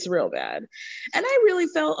 it's real bad. And I really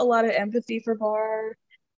felt a lot of empathy for Bar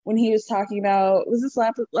when he was talking about, was this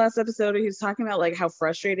last episode, he was talking about like how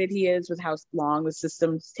frustrated he is with how long the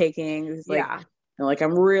system's taking. He's like, yeah. Like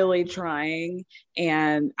I'm really trying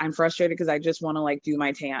and I'm frustrated because I just want to like do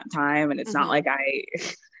my time and it's not like I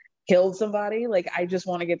killed somebody. Like I just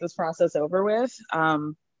want to get this process over with.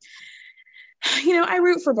 You know, I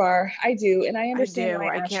root for Bar. I do. And I understand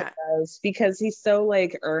why Ashley does, because he's so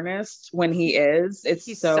like earnest when he is.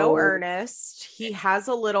 He's so earnest. He has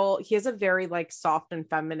a very like soft and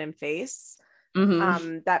feminine face.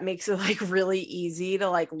 That makes it like really easy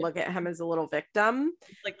to like look at him as a little victim.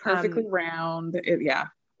 It's like perfectly round. Yeah.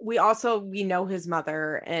 We know his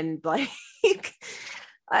mother, and like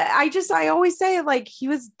I always say like he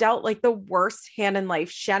was dealt like the worst hand in life.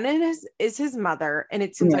 Shannon is his mother, and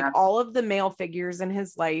it seems like all of the male figures in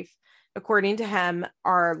his life, according to him,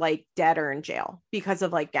 are like dead or in jail because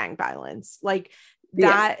of like gang violence. Like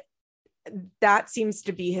that seems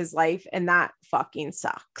to be his life, and that fucking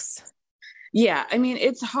sucks. Yeah, I mean,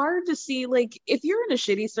 it's hard to see, like, if you're in a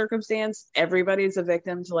shitty circumstance, everybody's a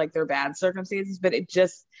victim to like their bad circumstances, but it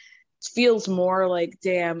just feels more like,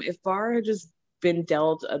 damn, if Bar had just been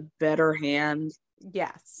dealt a better hand.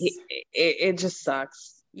 Yes. It just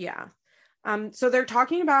sucks. Yeah. So they're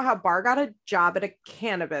talking about how Bar got a job at a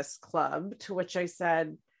cannabis club, to which I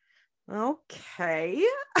said, okay.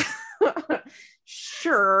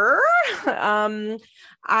 Sure.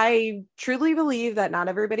 I truly believe that not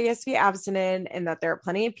everybody has to be abstinent, and that there are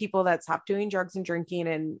plenty of people that stop doing drugs and drinking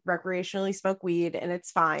and recreationally smoke weed, and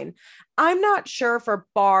it's fine. I'm not sure for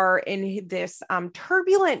Bar in this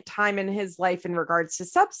turbulent time in his life in regards to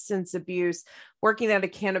substance abuse, working at a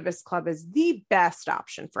cannabis club is the best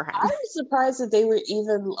option for him. I'm surprised that they were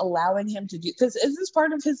even allowing him to do, because is this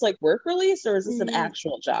part of his like work release, or is this an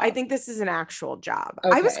actual job? I think this is an actual job.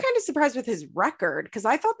 Okay. I was kind of surprised with his record, because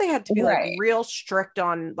I thought they had to be like real strict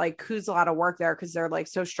on like who's allowed to work there, because they're like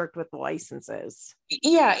so strict with the licenses.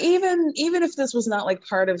 Yeah, even if this was not like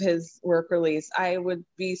part of his work release, I would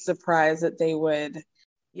be surprised that they would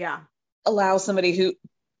allow somebody who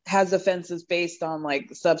has offenses based on like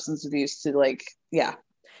substance abuse to like,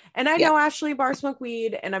 And I know Ashley Bar smoke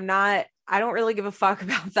weed, and I don't really give a fuck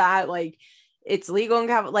about that. Like, it's legal in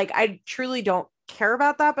California. Like, I truly don't care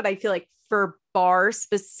about that, but I feel like for Barr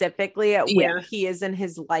specifically at where he is in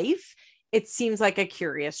his life, it seems like a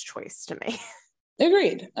curious choice to me.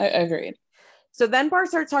 Agreed. Agreed. So then Barr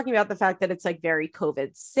starts talking about the fact that it's like very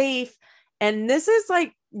COVID safe. And this is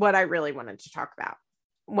like what I really wanted to talk about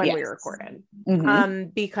when we recorded.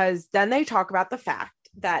 Because then they talk about the fact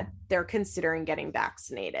that they're considering getting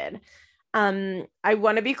vaccinated. I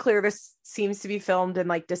want to be clear, this seems to be filmed in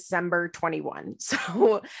like December 21.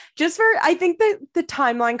 So just for, I think that the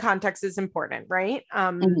timeline context is important, right?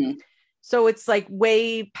 So it's like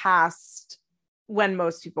way past when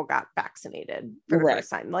most people got vaccinated for the first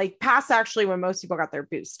time, like past actually when most people got their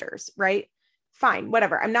boosters, right? Fine,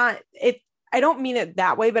 whatever. I don't mean it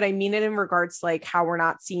that way, but I mean it in regards to like how we're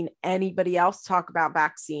not seeing anybody else talk about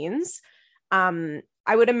vaccines.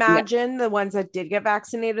 I would imagine the ones that did get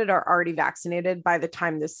vaccinated are already vaccinated by the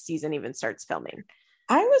time this season even starts filming.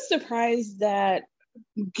 I was surprised that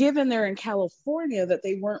given they're in California that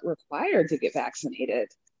they weren't required to get vaccinated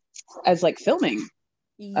as like filming.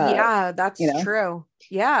 Yeah, that's true.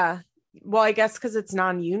 Yeah. Well, I guess because it's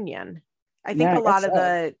non-union. I think a lot of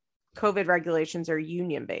the COVID regulations are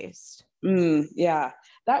union based. Yeah,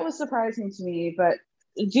 that was surprising to me. But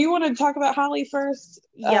do you want to talk about Holly first?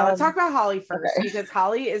 Yeah, let's talk about Holly first, because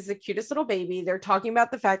Holly is the cutest little baby. They're talking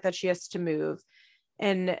about the fact that she has to move.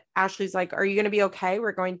 And Ashley's like, are you going to be okay?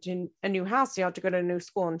 We're going to a new house. You have to go to a new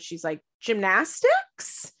school. And she's like,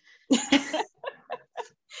 gymnastics?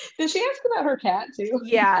 Did she ask about her cat too?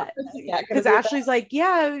 Yeah. Because Ashley's like,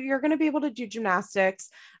 yeah, you're going to be able to do gymnastics.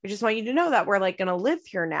 I just want you to know that we're like going to live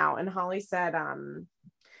here now. And Holly said,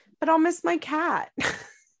 but I'll miss my cat.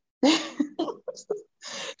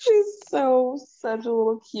 She's such a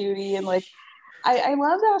little cutie. And like, I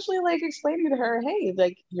loved Ashley like explaining to her, hey,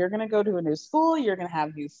 like you're going to go to a new school. You're going to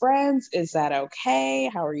have new friends. Is that okay?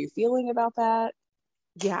 How are you feeling about that?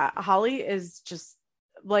 Yeah. Holly is just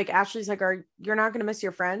like, Ashley's like, you're not going to miss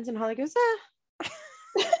your friends? And Holly goes,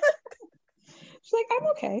 She's like, I'm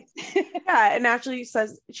okay. Yeah. And Ashley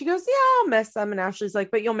says, she goes, yeah, I'll miss them. And Ashley's like,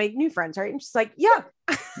 but you'll make new friends, right? And she's like, yeah.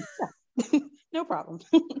 No problem.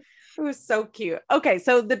 It was so cute. Okay,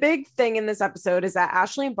 so the big thing in this episode is that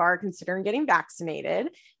Ashley and Barr are considering getting vaccinated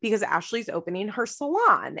because Ashley's opening her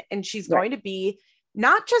salon, and she's going to be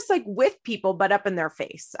not just like with people, but up in their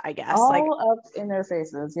face, I guess. All like up in their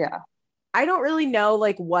faces, yeah. I don't really know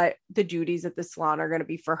like what the duties at the salon are going to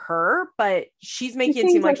be for her, but she's making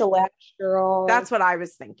it seem like a lash girl. That's what I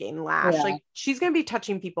was thinking. Lash, like she's going to be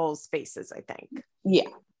touching people's faces, I think. Yeah.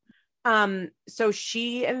 So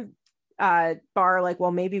she and Barr like,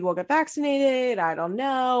 well, maybe we'll get vaccinated. I don't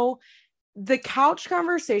know. The couch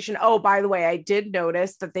conversation. Oh, by the way, I did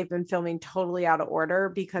notice that they've been filming totally out of order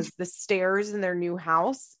because the stairs in their new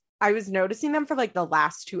house, I was noticing them for like the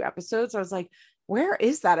last 2 episodes. I was like, where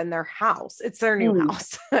is that in their house? It's their new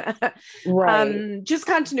house. Right. Just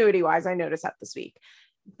continuity wise, I noticed that this week,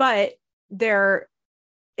 but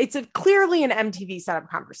it's clearly an MTV setup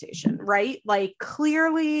conversation, right? Like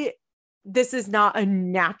clearly this is not a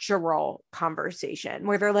natural conversation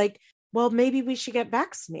where they're like, well, maybe we should get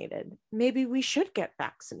vaccinated. Maybe we should get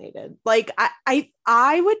vaccinated. Like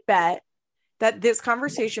I would bet that this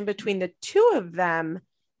conversation between the 2 of them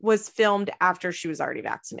was filmed after she was already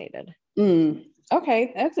vaccinated.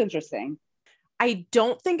 Okay, that's interesting. I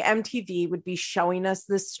don't think MTV would be showing us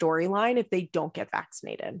this storyline if they don't get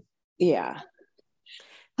vaccinated. Yeah.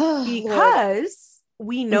 Because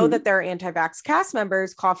we know that there are anti-vax cast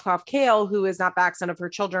members, cough, cough, Kale, who is not vaxxed, none of her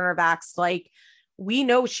children are vaxxed. Like, we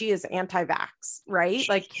know she is anti-vax, right?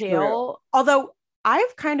 Like Kale, although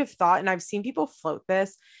I've kind of thought, and I've seen people float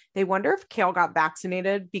this, they wonder if Kale got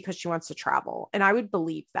vaccinated because she wants to travel. And I would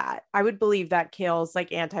believe that. I would believe that Kale's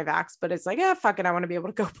like anti-vax, but it's like, fuck it, I want to be able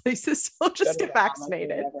to go places, so I'll just get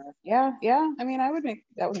vaccinated. Yeah. I mean, that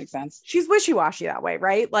would make sense. She's wishy-washy that way,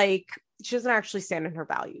 right? Like, she doesn't actually stand in her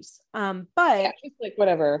values. But she's like,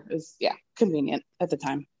 whatever is convenient at the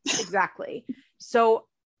time. Exactly. So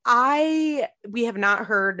we have not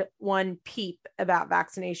heard one peep about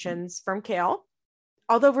vaccinations from Kale.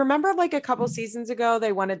 Although remember like a couple seasons ago,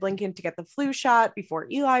 they wanted Lincoln to get the flu shot before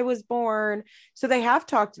Eli was born. So they have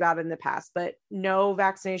talked about it in the past, but no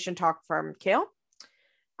vaccination talk from Kale.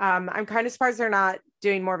 I'm kind of surprised they're not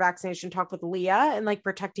doing more vaccination talk with Leah and like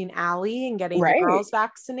protecting Allie and getting the girls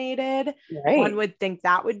vaccinated. Right. One would think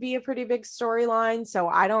that would be a pretty big storyline. So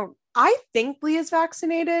I think Leah's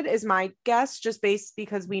vaccinated is my guess, just based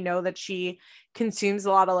because we know that she consumes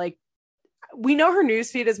a lot of like we know her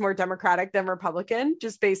newsfeed is more Democratic than Republican,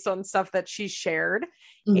 just based on stuff that she's shared.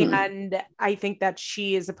 Mm-hmm. And I think that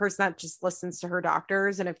she is a person that just listens to her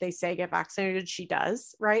doctors. And if they say get vaccinated, she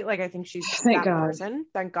does, right? Like, I think she's that person.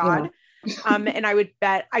 Thank God. Yeah. And I would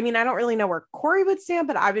bet, I mean, I don't really know where Corey would stand,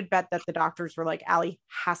 but I would bet that the doctors were like, Allie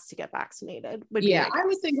has to get vaccinated. I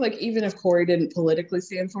would think like, even if Corey didn't politically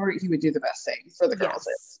stand for it, he would do the best thing for the girls.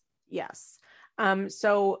 Yes.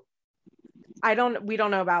 So we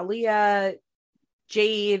don't know about Leah.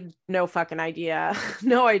 Jade, no fucking idea.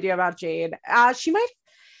 No idea about Jade. She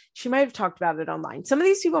might have talked about it online. Some of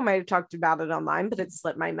these people might have talked about it online, but it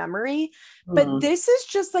slipped my memory. But this is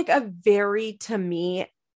just like a very, to me,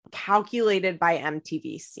 calculated by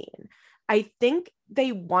MTV scene. I think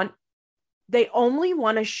they only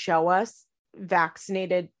want to show us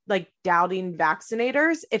vaccinated, like doubting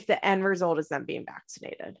vaccinators, if the end result is them being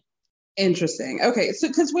vaccinated. Interesting. Okay. So,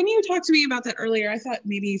 because when you talked to me about that earlier, I thought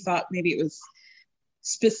maybe it was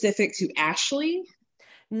specific to Ashley.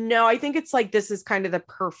 No, I think it's like, this is kind of the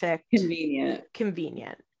perfect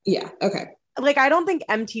convenient. Yeah. Okay. Like, I don't think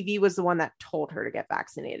MTV was the one that told her to get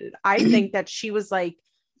vaccinated. I think that she was like,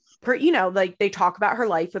 like they talk about her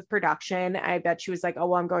life with production. I bet she was like, oh,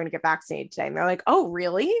 well, I'm going to get vaccinated today. And they're like, oh,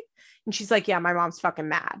 really? And she's like, yeah, my mom's fucking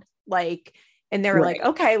mad. Like, and they were like,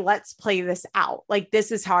 okay, let's play this out. Like,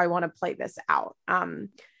 this is how I want to play this out.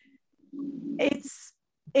 It's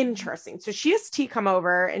interesting. So she has T come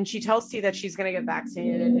over and she tells T that she's going to get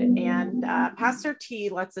vaccinated. And Pastor T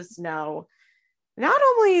lets us know, not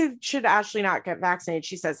only should Ashley not get vaccinated,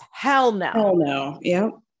 she says, hell no. Hell no.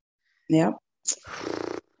 Yep.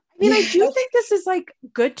 I mean, I do think this is like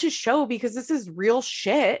good to show, because this is real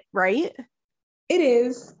shit, right? It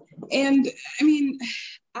is. And I mean,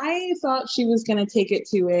 I thought she was going to take it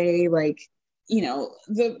to a, like,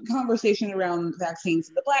 the conversation around vaccines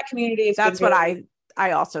in the Black community. That's what I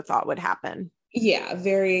also thought would happen. Yeah,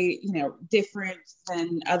 very, different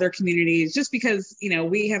than other communities, just because,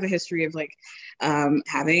 we have a history of like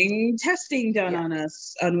having testing done on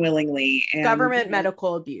us unwillingly, and government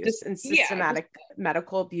medical abuse and systematic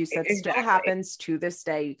medical abuse that still happens to this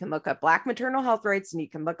day. You can look up Black maternal health rights, and you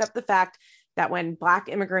can look up the fact that when Black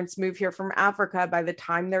immigrants move here from Africa, by the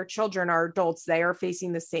time their children are adults, they are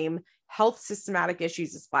facing the same health systematic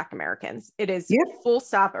issues as Black Americans. It is full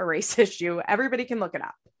stop a race issue. Everybody can look it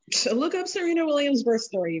up. Look up Serena Williams' birth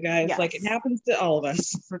story, you guys. Yes. Like, it happens to all of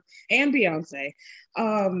us, and Beyonce.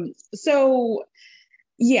 So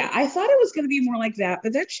yeah, I thought it was going to be more like that,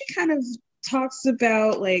 but then she kind of talks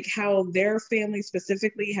about like how their family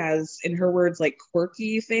specifically has, in her words, like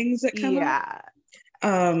quirky things that come up.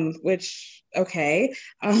 Which, okay.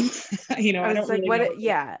 I don't like, really what? know.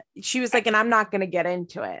 Yeah. She was like, and I'm not going to get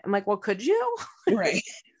into it. I'm like, well, could you? Right.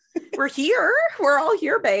 We're here. We're all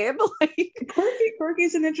here, babe. Like, quirky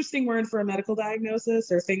is an interesting word for a medical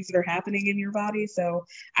diagnosis or things that are happening in your body. So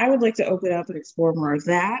I would like to open up and explore more of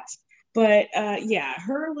that. But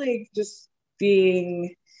her like just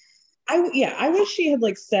being, I wish she had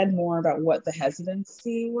like said more about what the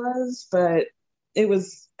hesitancy was, but it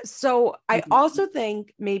was. So I also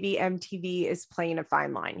think maybe MTV is playing a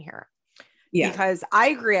fine line here. Yeah, because I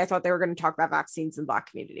agree. I thought they were going to talk about vaccines in the Black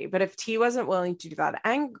community, but if T wasn't willing to do that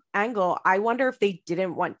angle, I wonder if they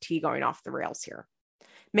didn't want T going off the rails here.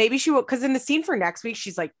 Maybe she will, because in the scene for next week,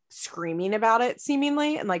 she's like screaming about it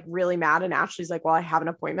seemingly and like really mad. And Ashley's like, well, I have an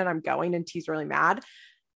appointment, I'm going. And T's really mad.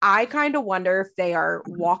 I kind of wonder if they are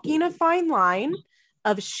walking a fine line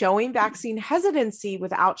of showing vaccine hesitancy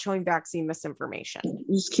without showing vaccine misinformation.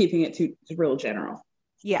 Just keeping it to real general.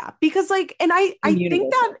 Yeah, because like, and I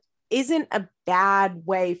think that isn't a bad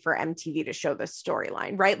way for MTV to show this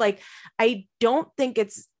storyline, right? Like, I don't think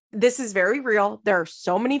this is very real. There are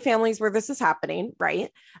so many families where this is happening, right?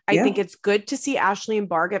 I think it's good to see Ashley and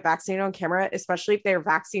Bar get vaccinated on camera, especially if they're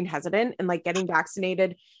vaccine hesitant, and like getting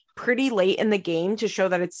vaccinated pretty late in the game to show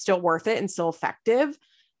that it's still worth it and still effective.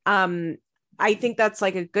 I think that's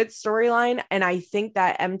like a good storyline. And I think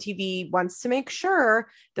that MTV wants to make sure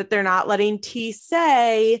that they're not letting T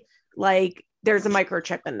say like, there's a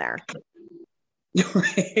microchip in there.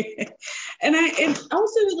 Right. And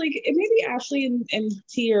also like maybe Ashley and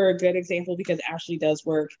T are a good example, because Ashley does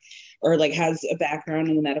work or like has a background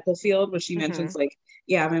in the medical field, but she mentions like,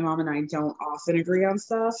 yeah, my mom and I don't often agree on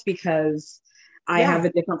stuff because I have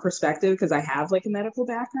a different perspective because I have like a medical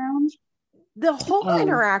background. The whole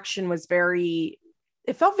interaction was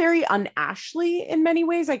it felt very un-Ashley in many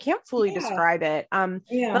ways. I can't fully describe it.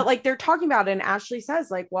 But like they're talking about it, and Ashley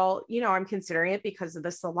says like, well, I'm considering it because of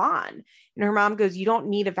the salon. And her mom goes, you don't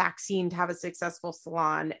need a vaccine to have a successful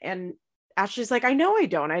salon. And Ashley's like, I know I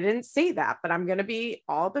don't. I didn't say that, but I'm going to be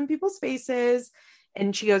all up in people's faces.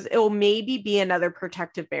 And she goes, it'll maybe be another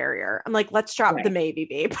protective barrier. I'm like, let's drop the maybe,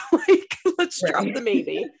 babe. Like, let's drop the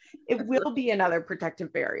maybe. It will be another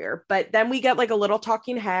protective barrier. But then we get like a little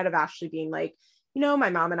talking head of Ashley being like, you know, my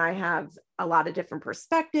mom and I have a lot of different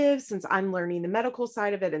perspectives since I'm learning the medical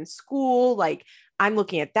side of it in school. Like, I'm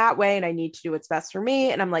looking at that way and I need to do what's best for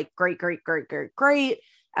me. And I'm like, great, great, great, great, great.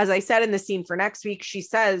 As I said in the scene for next week, she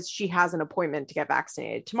says she has an appointment to get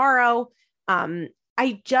vaccinated tomorrow.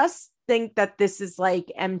 I just think that this is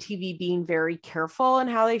like MTV being very careful in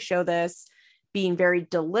how they show this, being very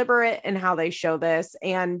deliberate in how they show this.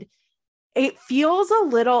 And it feels a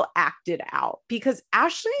little acted out because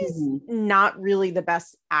Ashley's not really the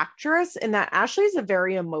best actress, and that Ashley's a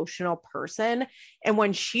very emotional person. And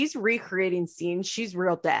when she's recreating scenes, she's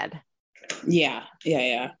real dead. Yeah.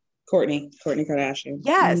 Kourtney Kardashian.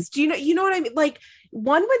 Yes. Do you know what I mean? Like,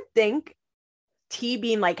 one would think T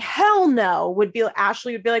being like, hell no, would be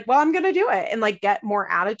Ashley would be like, well, I'm going to do it and like get more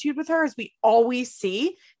attitude with her, as we always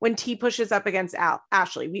see when T pushes up against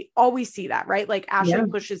Ashley. We always see that, right? Like Ashley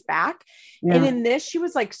pushes back. Yeah. And in this, she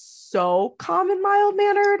was like so calm and mild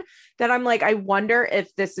mannered that I'm like, I wonder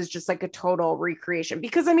if this is just like a total recreation,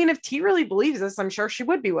 because I mean, if T really believes this, I'm sure she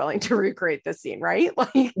would be willing to recreate this scene, right?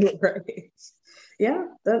 Like, right. Yeah,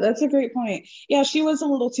 that's a great point. Yeah, she was a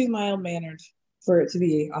little too mild mannered for it to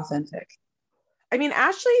be authentic. I mean,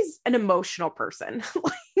 Ashley's an emotional person.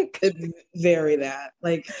 Like, very that.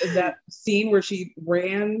 Like that scene where she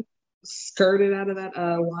ran, skirted out of that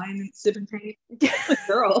wine sipping tank.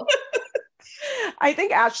 Girl. I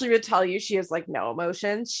think Ashley would tell you she has like no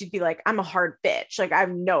emotions. She'd be like, I'm a hard bitch. Like, I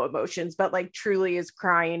have no emotions, but like truly is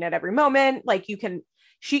crying at every moment. Like,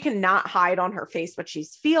 she cannot hide on her face what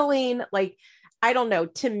she's feeling. Like, I don't know.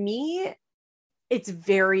 To me, it's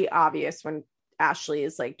very obvious when Ashley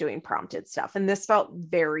is like doing prompted stuff. And this felt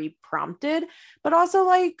very prompted, but also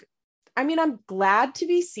like, I mean, I'm glad to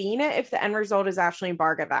be seeing it if the end result is Ashley and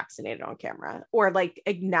Bar get vaccinated on camera, or like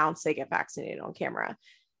announce they get vaccinated on camera.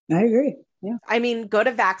 I agree. Yeah. I mean, go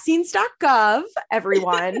to vaccines.gov,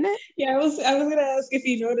 everyone. Yeah, I was gonna ask if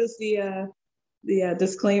you noticed the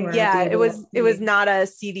disclaimer. Yeah, it was not a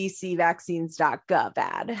CDC vaccines.gov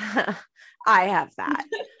ad. I have that.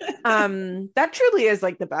 That truly is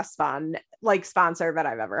like the best fun like sponsor that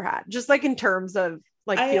I've ever had, just like in terms of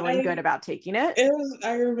like feeling good about taking it.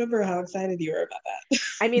 I remember how excited you were about that.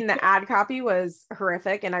 I mean, the ad copy was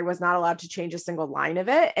horrific and I was not allowed to change a single line of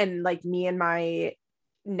it. And like me and my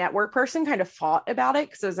network person kind of fought about it,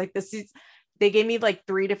 because I was like, they gave me like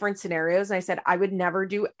 3 different scenarios and I said I would never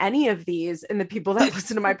do any of these, and the people that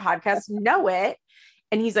listen to my podcast know it.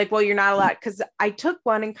 And he's like, well, you're not allowed, because I took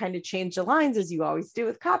one and kind of changed the lines as you always do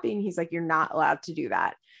with copy. And he's like, you're not allowed to do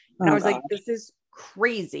that. And I was like, this is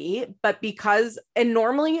crazy. But and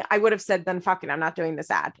normally I would have said, then fucking, I'm not doing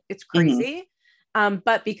this ad. It's crazy.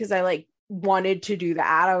 But because I like wanted to do the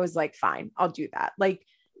ad, I was like, fine, I'll do that. Like,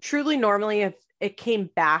 truly, normally if it came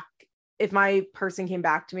back, if my person came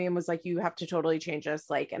back to me and was like, you have to totally change this,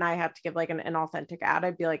 like, and I have to give like an inauthentic ad,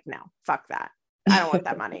 I'd be like, no, fuck that. I don't want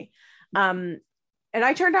that money. And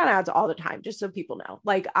I turn down ads all the time, just so people know.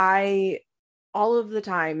 Like, all of the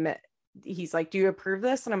time, he's like, do you approve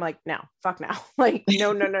this? And I'm like, no, fuck no. Like,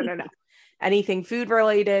 no. Anything food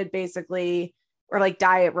related, basically, or like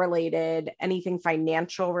diet related, anything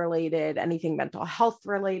financial related, anything mental health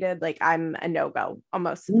related. Like, I'm a no-go on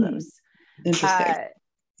most of those. Interesting.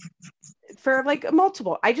 For like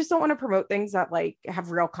multiple, I just don't want to promote things that like have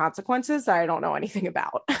real consequences that I don't know anything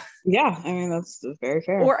about. Yeah, I mean, that's very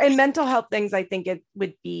fair. Or in mental health things, I think it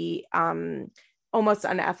would be almost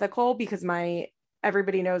unethical, because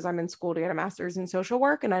everybody knows I'm in school to get a master's in social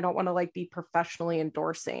work, and I don't want to like be professionally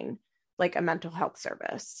endorsing like a mental health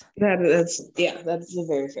service. That's a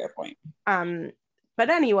very fair point. But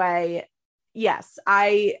anyway, yes,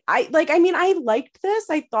 I liked this.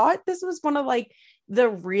 I thought this was one of like the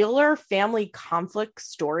realer family conflict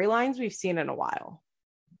storylines we've seen in a while.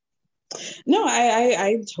 No,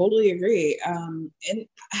 I totally agree. And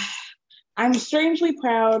I'm strangely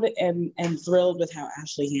proud and thrilled with how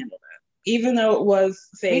Ashley handled it. Even though it was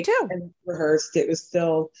fake and rehearsed, it was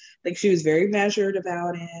still like she was very measured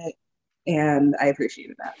about it. And I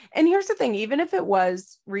appreciated that. And here's the thing, even if it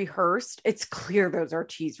was rehearsed, it's clear those are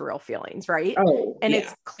T's real feelings, right? Oh, and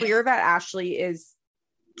it's clear that Ashley is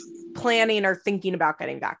planning or thinking about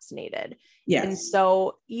getting vaccinated. Yes. And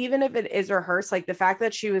so even if it is rehearsed, like the fact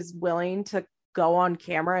that she was willing to go on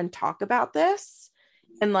camera and talk about this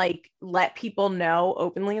and like let people know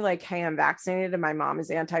openly, like, hey, I'm vaccinated and my mom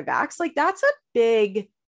is anti-vax, like that's a big...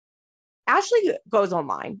 Ashley goes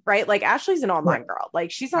online, right? Like Ashley's an online girl.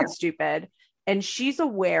 Like she's not stupid. and she's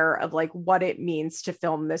aware of like what it means to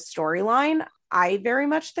film this storyline. I very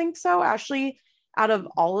much think so. Ashley, out of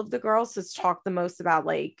all of the girls, has talked the most about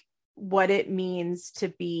like what it means to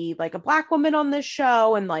be like a Black woman on this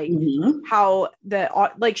show, and like how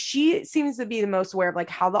like she seems to be the most aware of like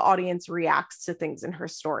how the audience reacts to things in her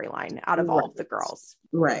storyline out of all of the girls.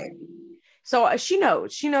 Right. So she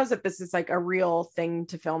knows that this is like a real thing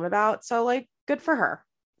to film about. So like, good for her.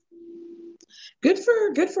 Good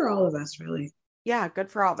for all of us, really. Yeah, good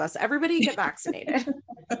for all of us. Everybody get vaccinated.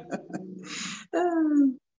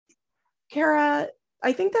 Kara,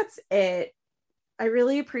 I think that's it. I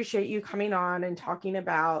really appreciate you coming on and talking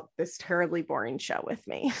about this terribly boring show with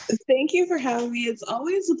me. Thank you for having me. It's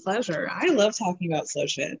always a pleasure. I love talking about slow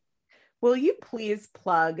shit. Will you please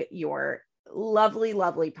plug your lovely,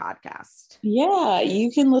 lovely podcast? Yeah,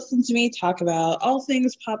 you can listen to me talk about all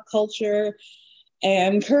things pop culture,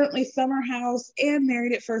 and currently Summer House and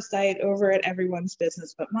Married at First Sight over at Everyone's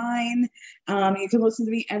Business But Mine. You can listen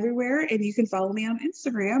to me everywhere, and you can follow me on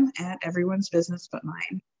Instagram at Everyone's Business But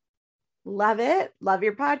Mine. Love it. Love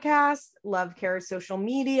your podcast. Love Kara's social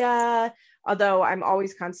media. Although I'm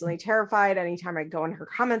always constantly terrified anytime I go in her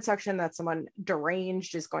comment section that someone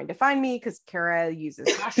deranged is going to find me, because Kara uses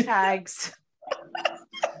hashtags.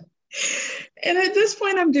 And at this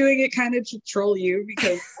point, I'm doing it kind of to troll you,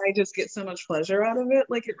 because I just get so much pleasure out of it.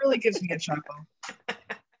 Like, it really gives me a chuckle.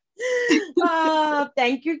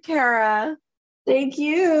 Thank you, Kara. Thank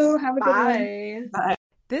you. Have a good one. Bye.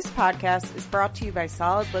 This podcast is brought to you by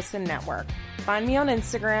Solid Listen Network. Find me on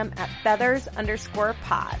Instagram at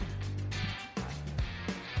feathers_pod.